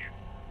point with you.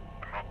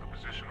 I marked the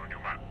position on your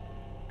map.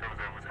 Go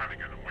there with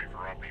Hannigan and wait for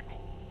our people.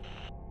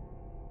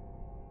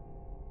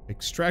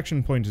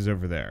 Extraction point is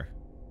over there.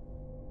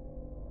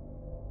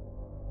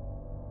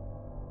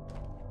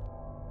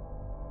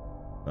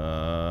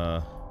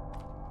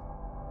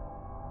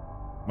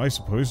 Am I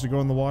supposed to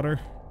go in the water?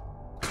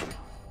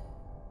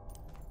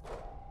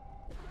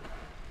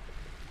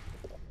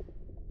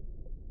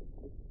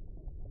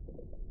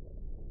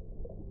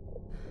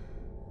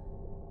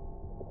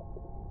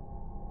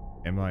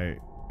 Am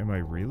I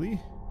really?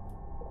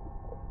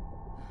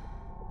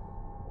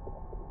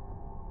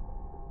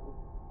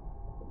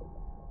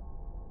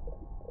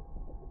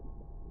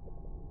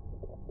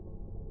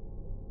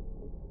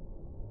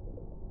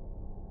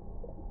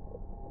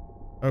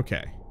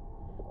 Okay.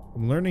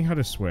 I'm learning how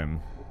to swim.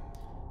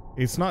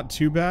 It's not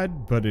too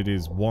bad, but it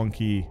is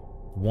wonky,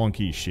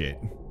 wonky shit.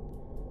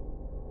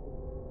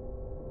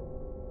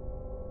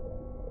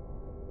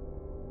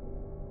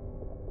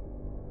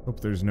 Hope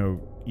there's no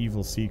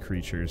evil sea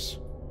creatures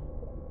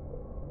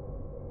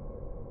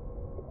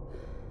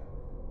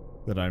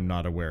that I'm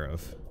not aware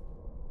of.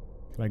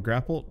 Can I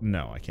grapple?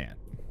 No, I can't.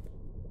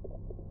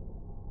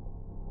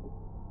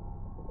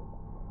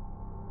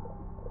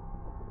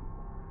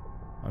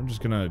 I'm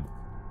just gonna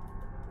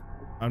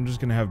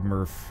have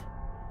Murph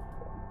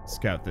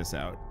scout this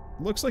out.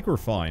 Looks like we're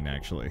fine,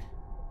 actually.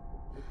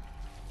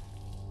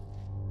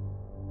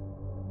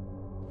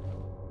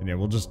 And yeah,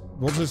 we'll just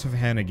have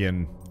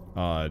Hannigan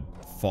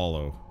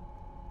follow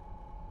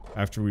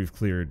after we've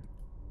cleared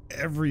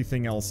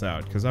everything else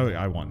out, because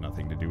I want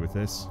nothing to do with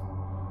this.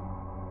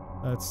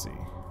 Let's see.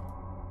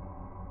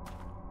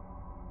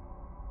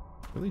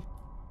 Really?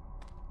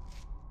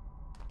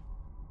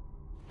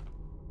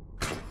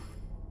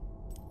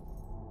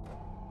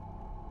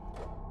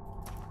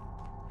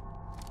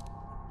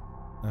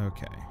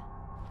 Okay.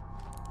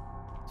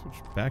 Switch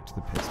back to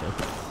the pistol.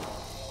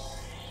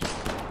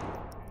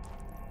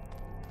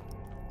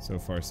 So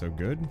far, so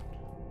good.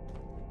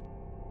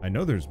 I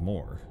know there's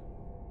more.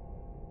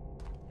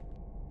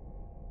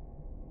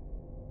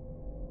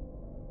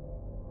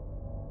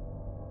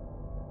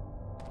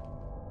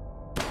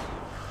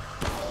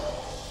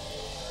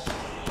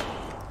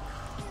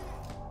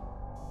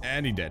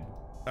 And he dead.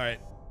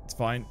 Alright, it's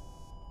fine.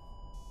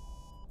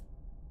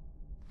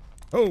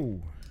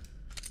 Oh!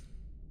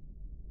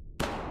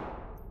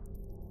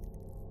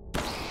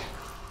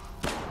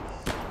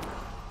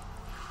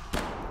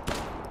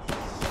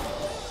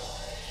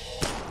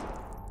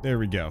 There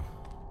we go.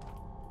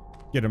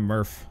 Get him,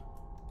 Murph.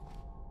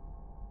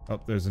 Oh,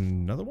 there's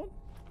another one?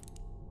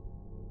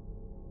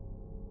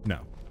 No.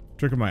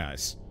 Trick of my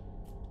eyes.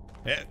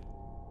 Hit.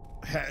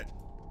 Hit.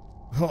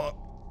 Oh.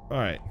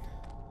 Alright.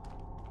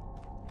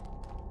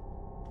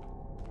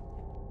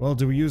 Well,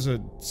 do we use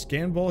a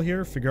scan ball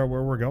here? Figure out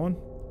where we're going?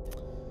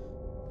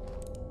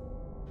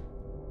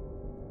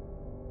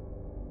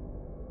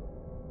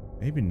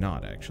 Maybe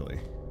not, actually.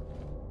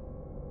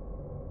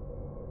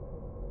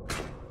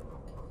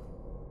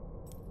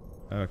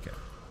 Okay.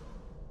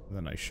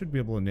 Then I should be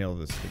able to nail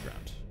this to the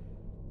ground.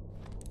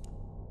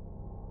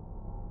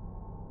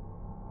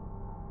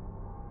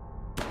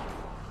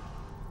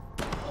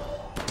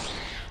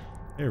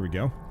 There we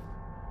go.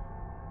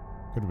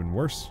 Could have been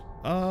worse.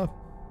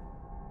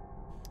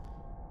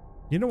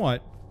 You know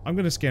what? I'm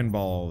gonna scan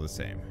ball all the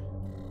same.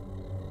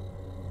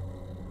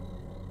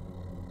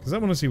 Because I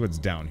want to see what's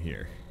down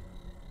here.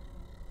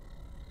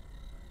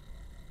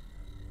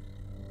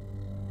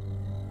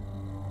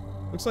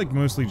 Looks like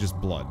mostly just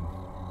blood.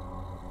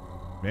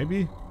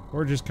 Maybe?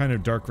 Or just kind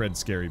of dark red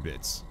scary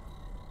bits.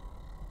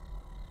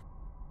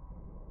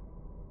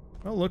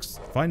 Well, looks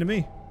fine to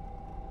me.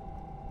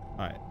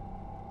 Alright.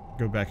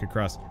 Go back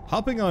across.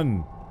 Hopping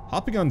on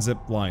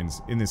zip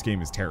lines in this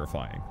game is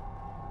terrifying.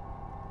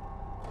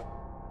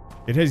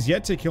 It has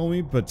yet to kill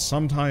me, but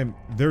sometime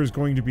there's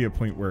going to be a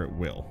point where it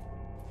will.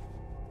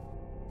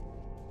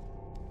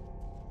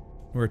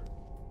 Alright,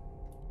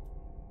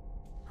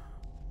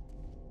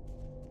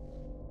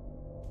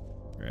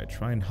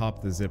 try and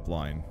hop the zip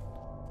line.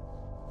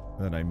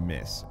 Then I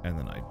miss, and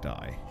then I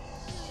die.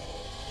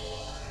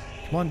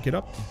 Come on, get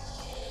up.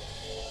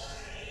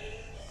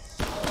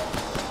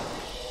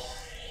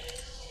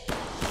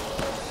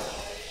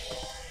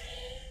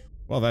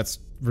 Well, that's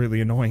really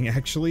annoying,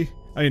 actually.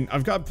 I mean,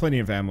 I've got plenty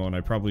of ammo, and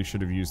I probably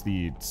should have used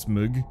the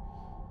smug.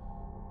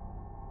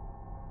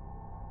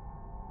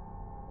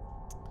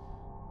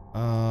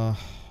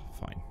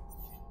 Fine.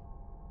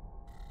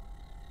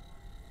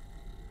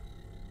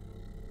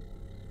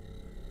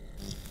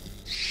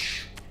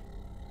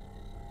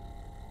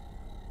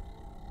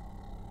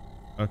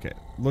 Okay,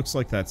 looks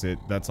like that's it.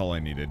 That's all I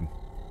needed.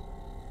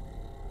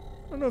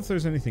 I don't know if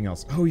there's anything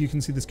else. Oh, you can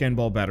see the scan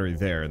ball battery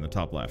there in the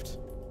top left.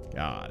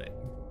 Got it.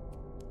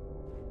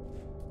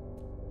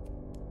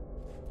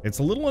 It's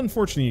a little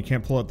unfortunate you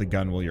can't pull out the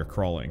gun while you're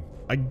crawling.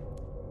 I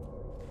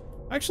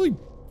actually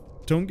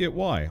don't get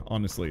why,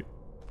 honestly.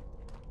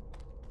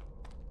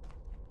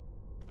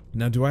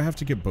 Now, do I have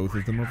to get both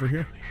of them over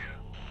here?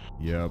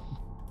 Yep.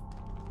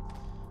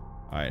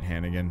 Alright,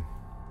 Hannigan.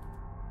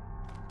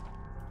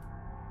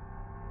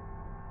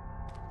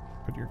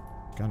 Put your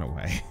gun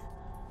away.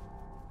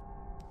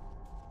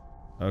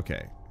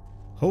 Okay.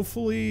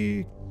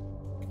 Hopefully...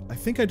 I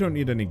think I don't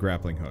need any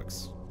grappling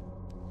hooks.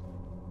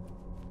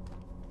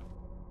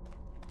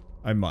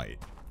 I might.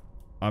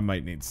 I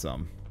might need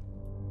some.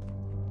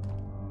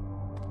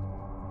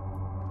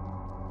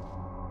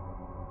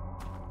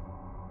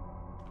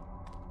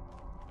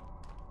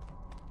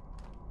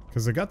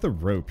 Because I got the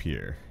rope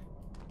here.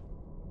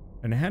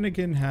 And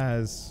Hannigan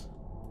has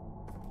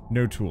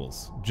no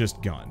tools,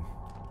 just gun.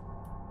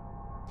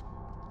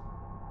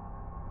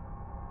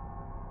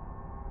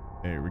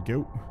 There we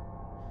go.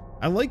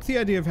 I like the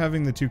idea of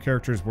having the two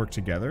characters work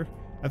together.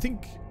 I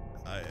think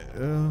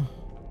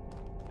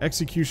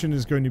execution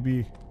is going to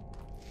be...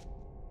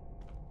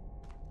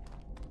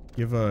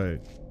 Give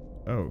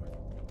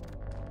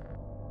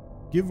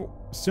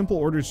simple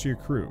orders to your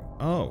crew.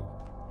 Oh.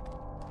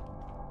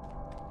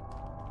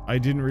 I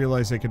didn't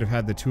realize I could have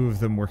had the two of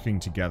them working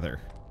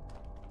together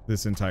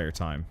this entire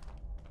time.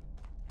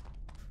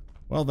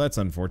 Well, that's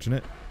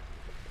unfortunate.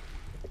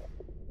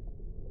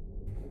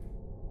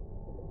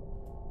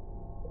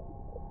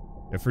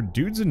 Yeah, for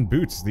dudes in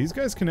boots, these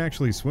guys can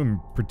actually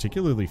swim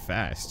particularly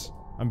fast.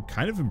 I'm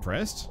kind of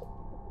impressed.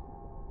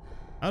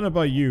 I don't know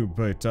about you,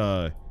 but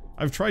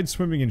I've tried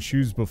swimming in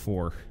shoes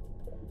before,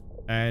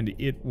 and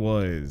it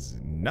was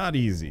not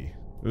easy.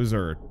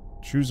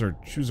 Shoes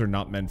are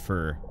not meant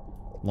for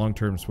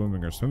long-term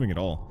swimming or swimming at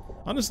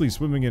all. Honestly,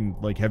 swimming in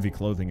like heavy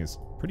clothing is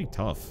pretty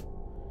tough.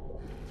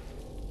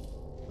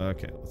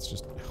 Okay, let's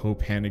just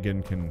hope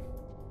Hannigan can...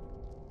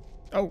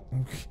 Oh,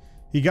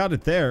 he got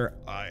it there.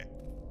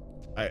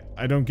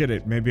 I don't get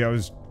it. Maybe I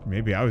was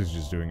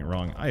just doing it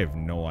wrong. I have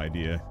no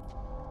idea.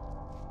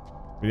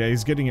 But yeah,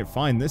 he's getting it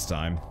fine this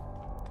time.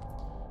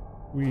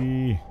 I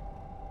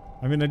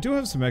mean, I do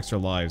have some extra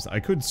lives. I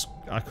could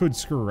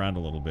screw around a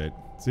little bit.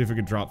 See if I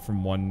could drop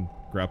from one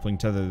grappling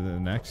tether to the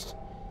next.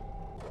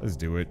 Let's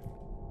do it.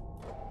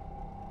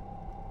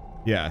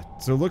 Yeah,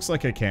 so it looks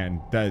like I can.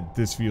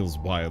 This feels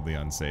wildly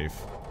unsafe.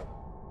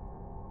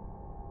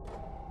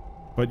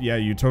 But yeah,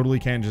 you totally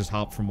can just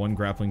hop from one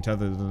grappling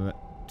tether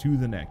to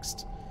the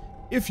next.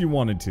 If you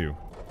wanted to.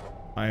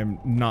 I am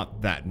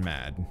not that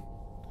mad.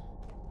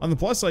 On the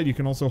plus side, you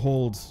can also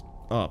hold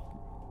up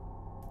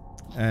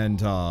and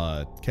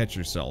catch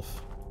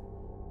yourself.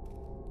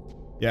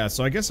 Yeah,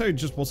 so I guess I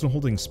just wasn't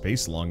holding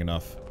space long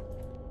enough.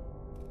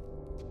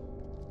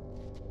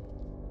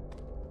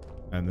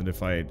 And then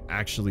if I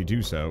actually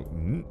do so,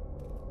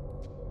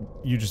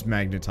 you just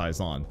magnetize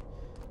on.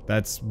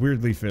 That's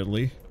weirdly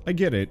fiddly. I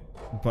get it,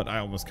 but I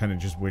almost kind of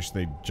just wish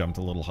they jumped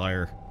a little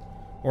higher.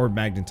 Or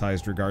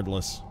magnetized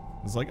regardless.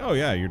 It's like, oh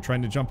yeah, you're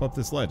trying to jump up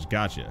this ledge.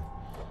 Gotcha.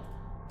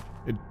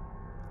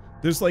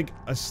 There's like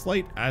a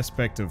slight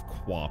aspect of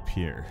QWOP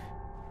here.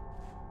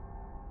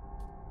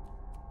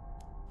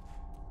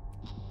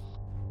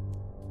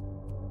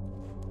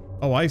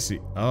 Oh, I see.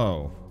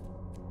 Oh.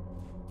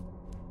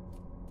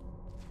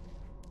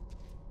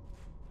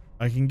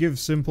 I can give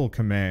simple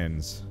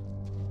commands.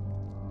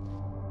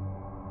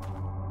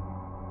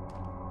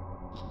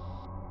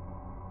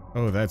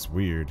 Oh, that's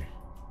weird.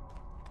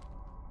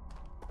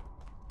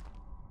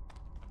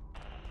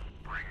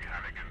 Bring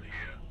Hannigan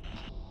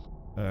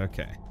here.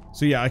 Okay.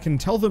 So yeah, I can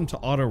tell them to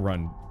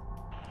auto-run.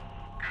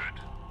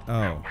 Good. Oh.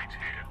 Now wait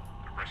here.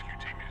 The rescue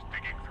team is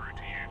digging through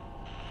to you.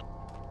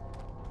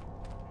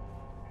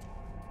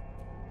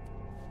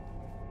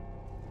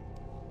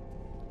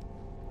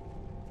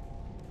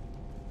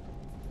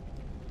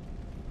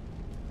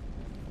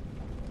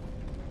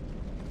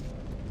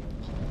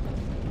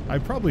 I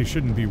probably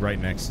shouldn't be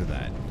right next to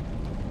that.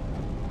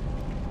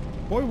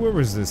 Boy, where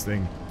was this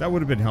thing? That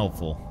would have been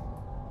helpful.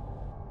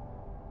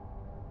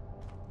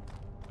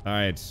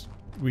 Alright,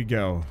 we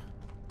go.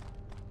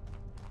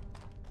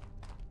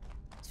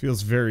 This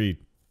feels very...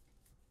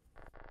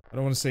 I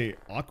don't want to say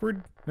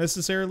awkward,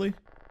 necessarily.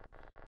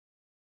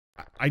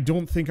 I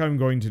don't think I'm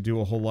going to do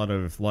a whole lot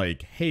of,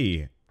 like,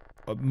 hey,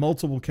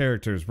 multiple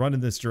characters run in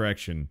this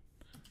direction.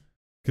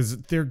 Because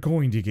they're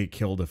going to get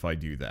killed if I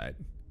do that.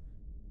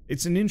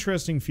 It's an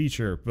interesting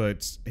feature,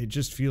 but it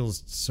just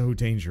feels so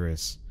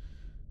dangerous.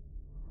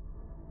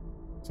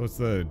 So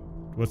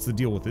what's the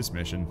deal with this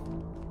mission?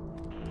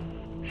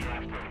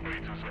 Shaft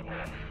elevators are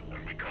off,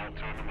 and we can't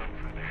turn them on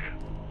from here.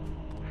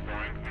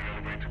 Find the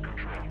elevator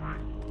control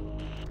room.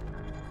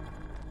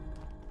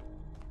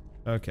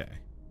 Okay.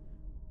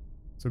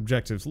 So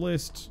objectives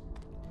list.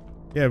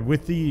 Yeah,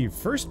 with the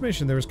first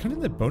mission, there was kind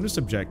of that bonus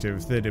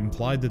objective that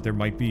implied that there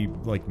might be,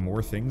 like,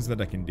 more things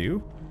that I can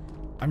do.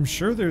 I'm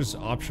sure there's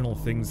optional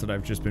things that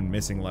I've just been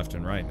missing left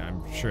and right, and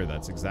I'm sure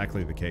that's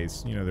exactly the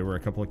case. You know, there were a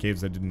couple of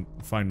caves I didn't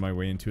find my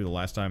way into the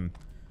last time,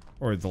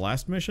 or the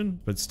last mission,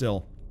 but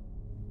still.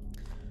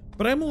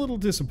 But I'm a little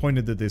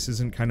disappointed that this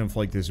isn't kind of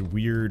like this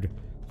weird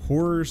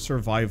horror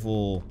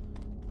survival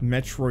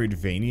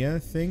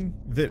Metroidvania thing.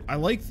 That I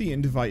like the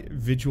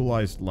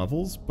individualized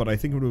levels, but I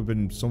think it would have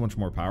been so much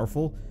more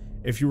powerful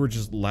if you were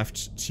just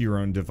left to your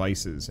own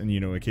devices, and, you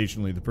know,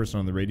 occasionally the person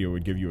on the radio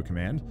would give you a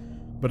command.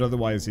 But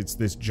otherwise, it's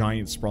this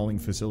giant sprawling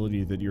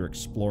facility that you're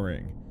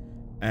exploring.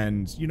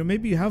 And, you know,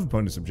 maybe you have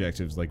bonus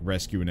objectives like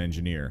rescue an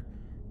engineer.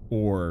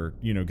 Or,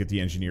 you know, get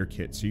the engineer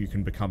kit so you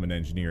can become an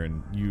engineer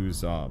and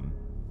use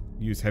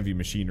heavy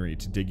machinery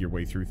to dig your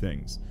way through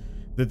things.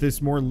 That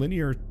this more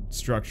linear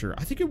structure,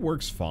 I think it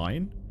works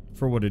fine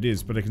for what it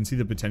is, but I can see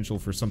the potential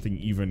for something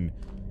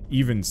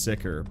even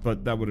sicker.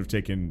 But that would have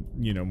taken,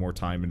 you know, more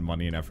time and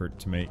money and effort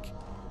to make.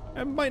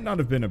 It might not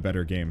have been a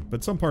better game,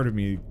 but some part of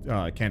me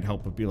can't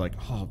help but be like,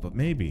 oh, but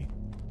maybe.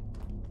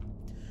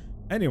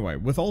 Anyway,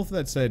 with all of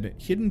that said,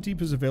 Hidden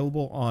Deep is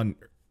available on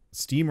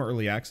Steam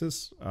Early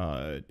Access,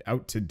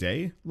 out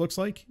today, looks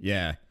like.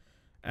 Yeah.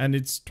 And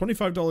it's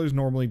 $25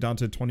 normally, down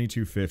to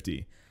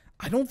 $22.50.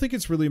 I don't think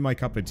it's really my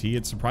cup of tea.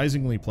 It's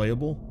surprisingly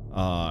playable.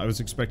 I was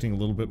expecting a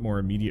little bit more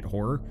immediate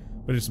horror,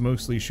 but it's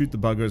mostly shoot the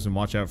buggers and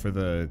watch out for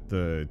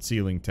the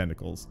ceiling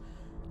tentacles.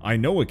 I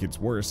know it gets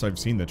worse. I've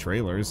seen the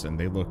trailers, and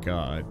they look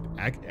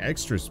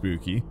extra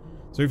spooky.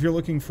 So if you're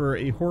looking for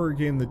a horror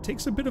game that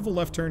takes a bit of a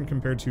left turn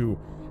compared to,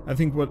 I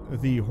think,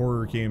 what the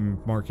horror game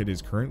market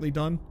is currently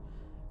done,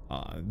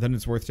 then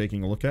it's worth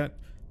taking a look at.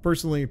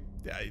 Personally,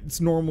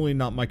 it's normally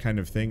not my kind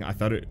of thing. I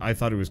thought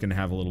it was going to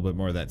have a little bit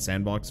more of that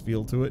sandbox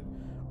feel to it,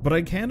 but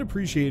I can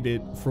appreciate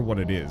it for what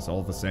it is,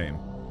 all the same.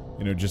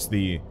 You know, just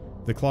the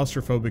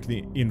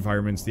claustrophobic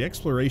environments, the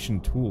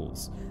exploration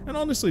tools. And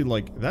honestly,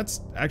 like,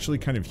 that's actually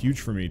kind of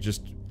huge for me,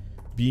 just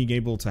being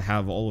able to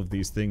have all of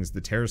these things.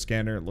 The terror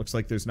scanner, it looks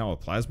like there's now a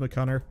plasma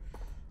cutter,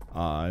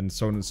 and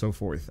so on and so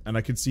forth. And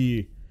I could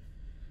see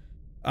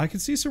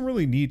some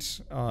really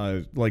neat,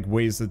 like,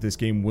 ways that this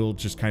game will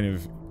just kind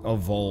of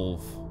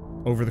evolve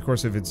over the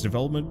course of its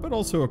development, but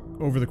also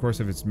over the course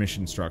of its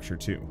mission structure,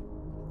 too.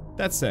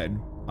 That said,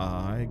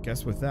 I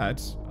guess with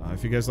that,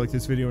 if you guys like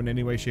this video in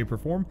any way, shape, or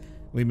form,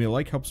 leave me a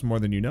like, helps more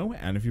than you know,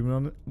 and if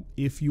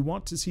you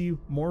want to see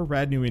more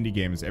rad new indie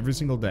games every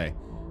single day,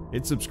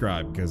 hit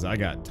subscribe, because I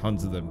got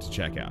tons of them to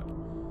check out.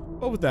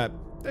 But with that,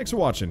 thanks for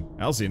watching.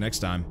 I'll see you next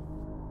time.